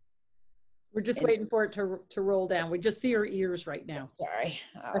this. We're just waiting for it to roll down. We just see her ears right now. Sorry,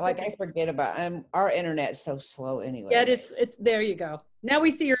 I forget about our internet's so slow anyway. Yeah, it's there. You go. Now we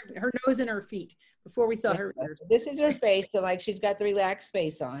see her nose and her feet. Before we saw her ears. This is her face, so like she's got the relaxed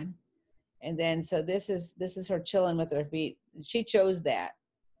face on, and then so this is her chilling with her feet. She chose that.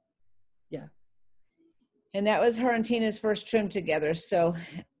 Yeah. And that was her and Tina's first trim together. So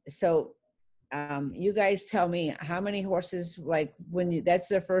you guys tell me how many horses, like that's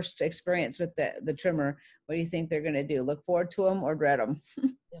their first experience with the trimmer, what do you think they're going to do? Look forward to them or dread them?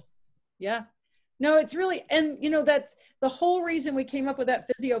 Yeah. No, it's really, and that's the whole reason we came up with that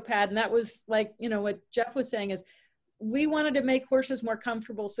physio pad. And that was like, what Jeff was saying is we wanted to make horses more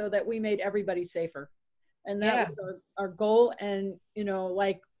comfortable so that we made everybody safer. And that was our goal. And,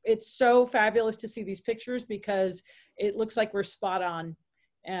 it's so fabulous to see these pictures because it looks like we're spot on.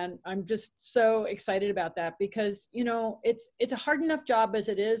 And I'm just so excited about that because, it's a hard enough job as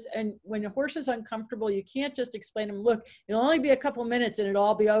it is. And when a horse is uncomfortable, you can't just explain to them, look, it'll only be a couple minutes and it'll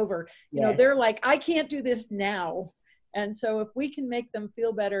all be over. Yes. They're like, I can't do this now. And so if we can make them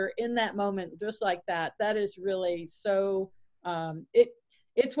feel better in that moment, just like that, that is really so,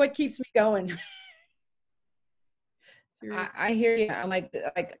 it's what keeps me going. I hear you. I'm like,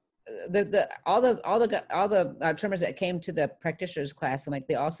 all the trimmers that came to the practitioners class, I'm like,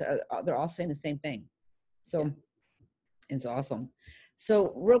 they're all saying the same thing. So it's awesome.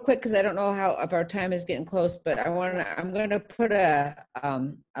 So real quick, because I don't know if our time is getting close, but I'm going to put a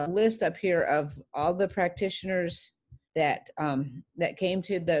list up here of all the practitioners that came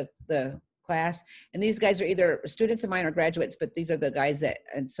to the class, and these guys are either students of mine or graduates, but these are the guys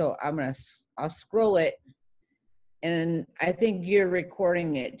and so I'll scroll it. And I think you're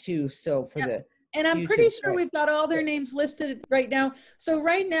recording it too. So and I'm pretty sure we've got all their names listed right now. So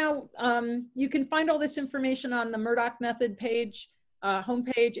right now, you can find all this information on the Murdoch Method page,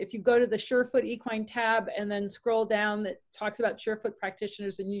 homepage. If you go to the SURE FOOT Equine tab and then scroll down, that talks about SURE FOOT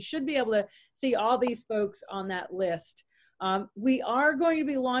practitioners, and you should be able to see all these folks on that list. We are going to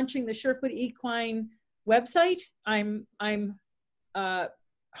be launching the SURE FOOT Equine website. I'm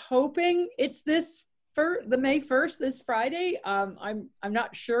hoping it's this May 1st, this Friday. I'm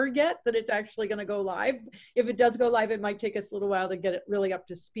not sure yet that it's actually going to go live. If it does go live, it might take us a little while to get it really up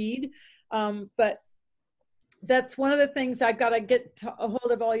to speed. But that's one of the things I've got to get a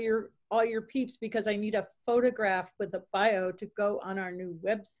hold of all your peeps, because I need a photograph with a bio to go on our new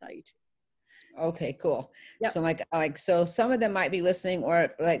website. Okay, cool. Yep. So so some of them might be listening,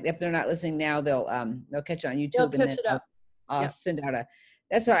 or like if they're not listening now, they'll catch it on YouTube, and then I'll send out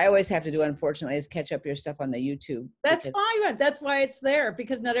that's what I always have to do, unfortunately, is catch up your stuff on the YouTube. That's fine. That's why it's there,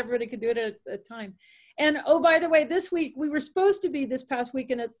 because not everybody can do it at a time. And oh, by the way, this week we were supposed to be this past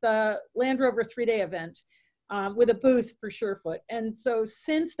weekend at the Land Rover 3-day event with a booth for SureFoot. And so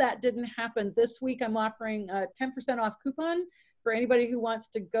since that didn't happen, this week I'm offering a 10% off coupon for anybody who wants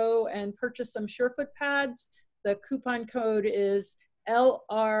to go and purchase some SureFoot pads. The coupon code is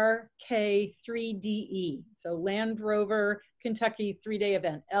LRK3DE. So Land Rover Kentucky 3-day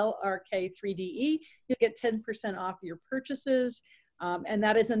event, LRK3DE. You'll get 10% off your purchases. And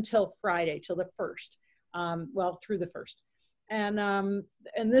that is until Friday, till the 1st. Well, through the 1st. And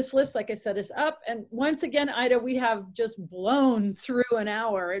this list, like I said, is up. And once again, Ida, we have just blown through an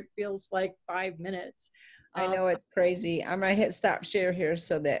hour. It feels like 5 minutes. I know, it's crazy. I'm gonna hit stop share here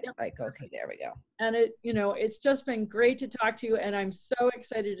so that okay, there we go. And it's just been great to talk to you. And I'm so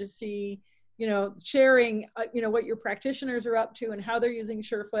excited to see, sharing, what your practitioners are up to and how they're using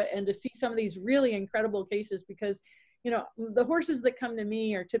SureFoot, and to see some of these really incredible cases, because, the horses that come to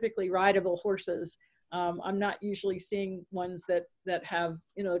me are typically rideable horses. I'm not usually seeing ones that have,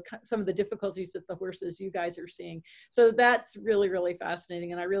 some of the difficulties that the horses you guys are seeing. So that's really, really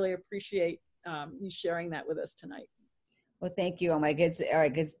fascinating. And I really appreciate you sharing that with us tonight. Well, thank you.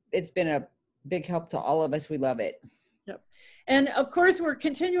 It's been a big help to all of us. We love it. Yep. And of course, we're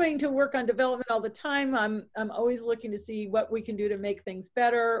continuing to work on development all the time. I'm always looking to see what we can do to make things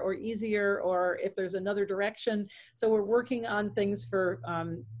better or easier, or if there's another direction. So we're working on things for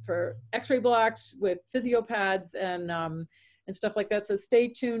X-ray blocks with physio pads and stuff like that. So stay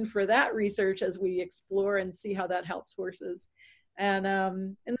tuned for that research as we explore and see how that helps horses. And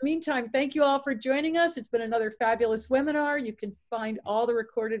in the meantime, thank you all for joining us. It's been another fabulous webinar. You can find all the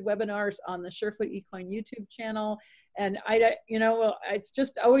recorded webinars on the SureFoot Equine YouTube channel. And Ida, it's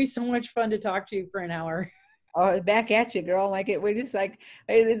just always so much fun to talk to you for an hour. Oh, back at you, girl. We're just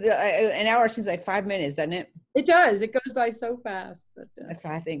an hour seems like 5 minutes, doesn't it? It does. It goes by so fast. But that's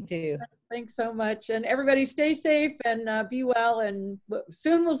what I think too. Thanks so much. And everybody stay safe and be well. And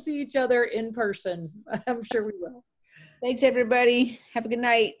soon we'll see each other in person. I'm sure we will. Thanks, everybody. Have a good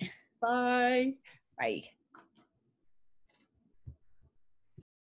night. Bye. Bye.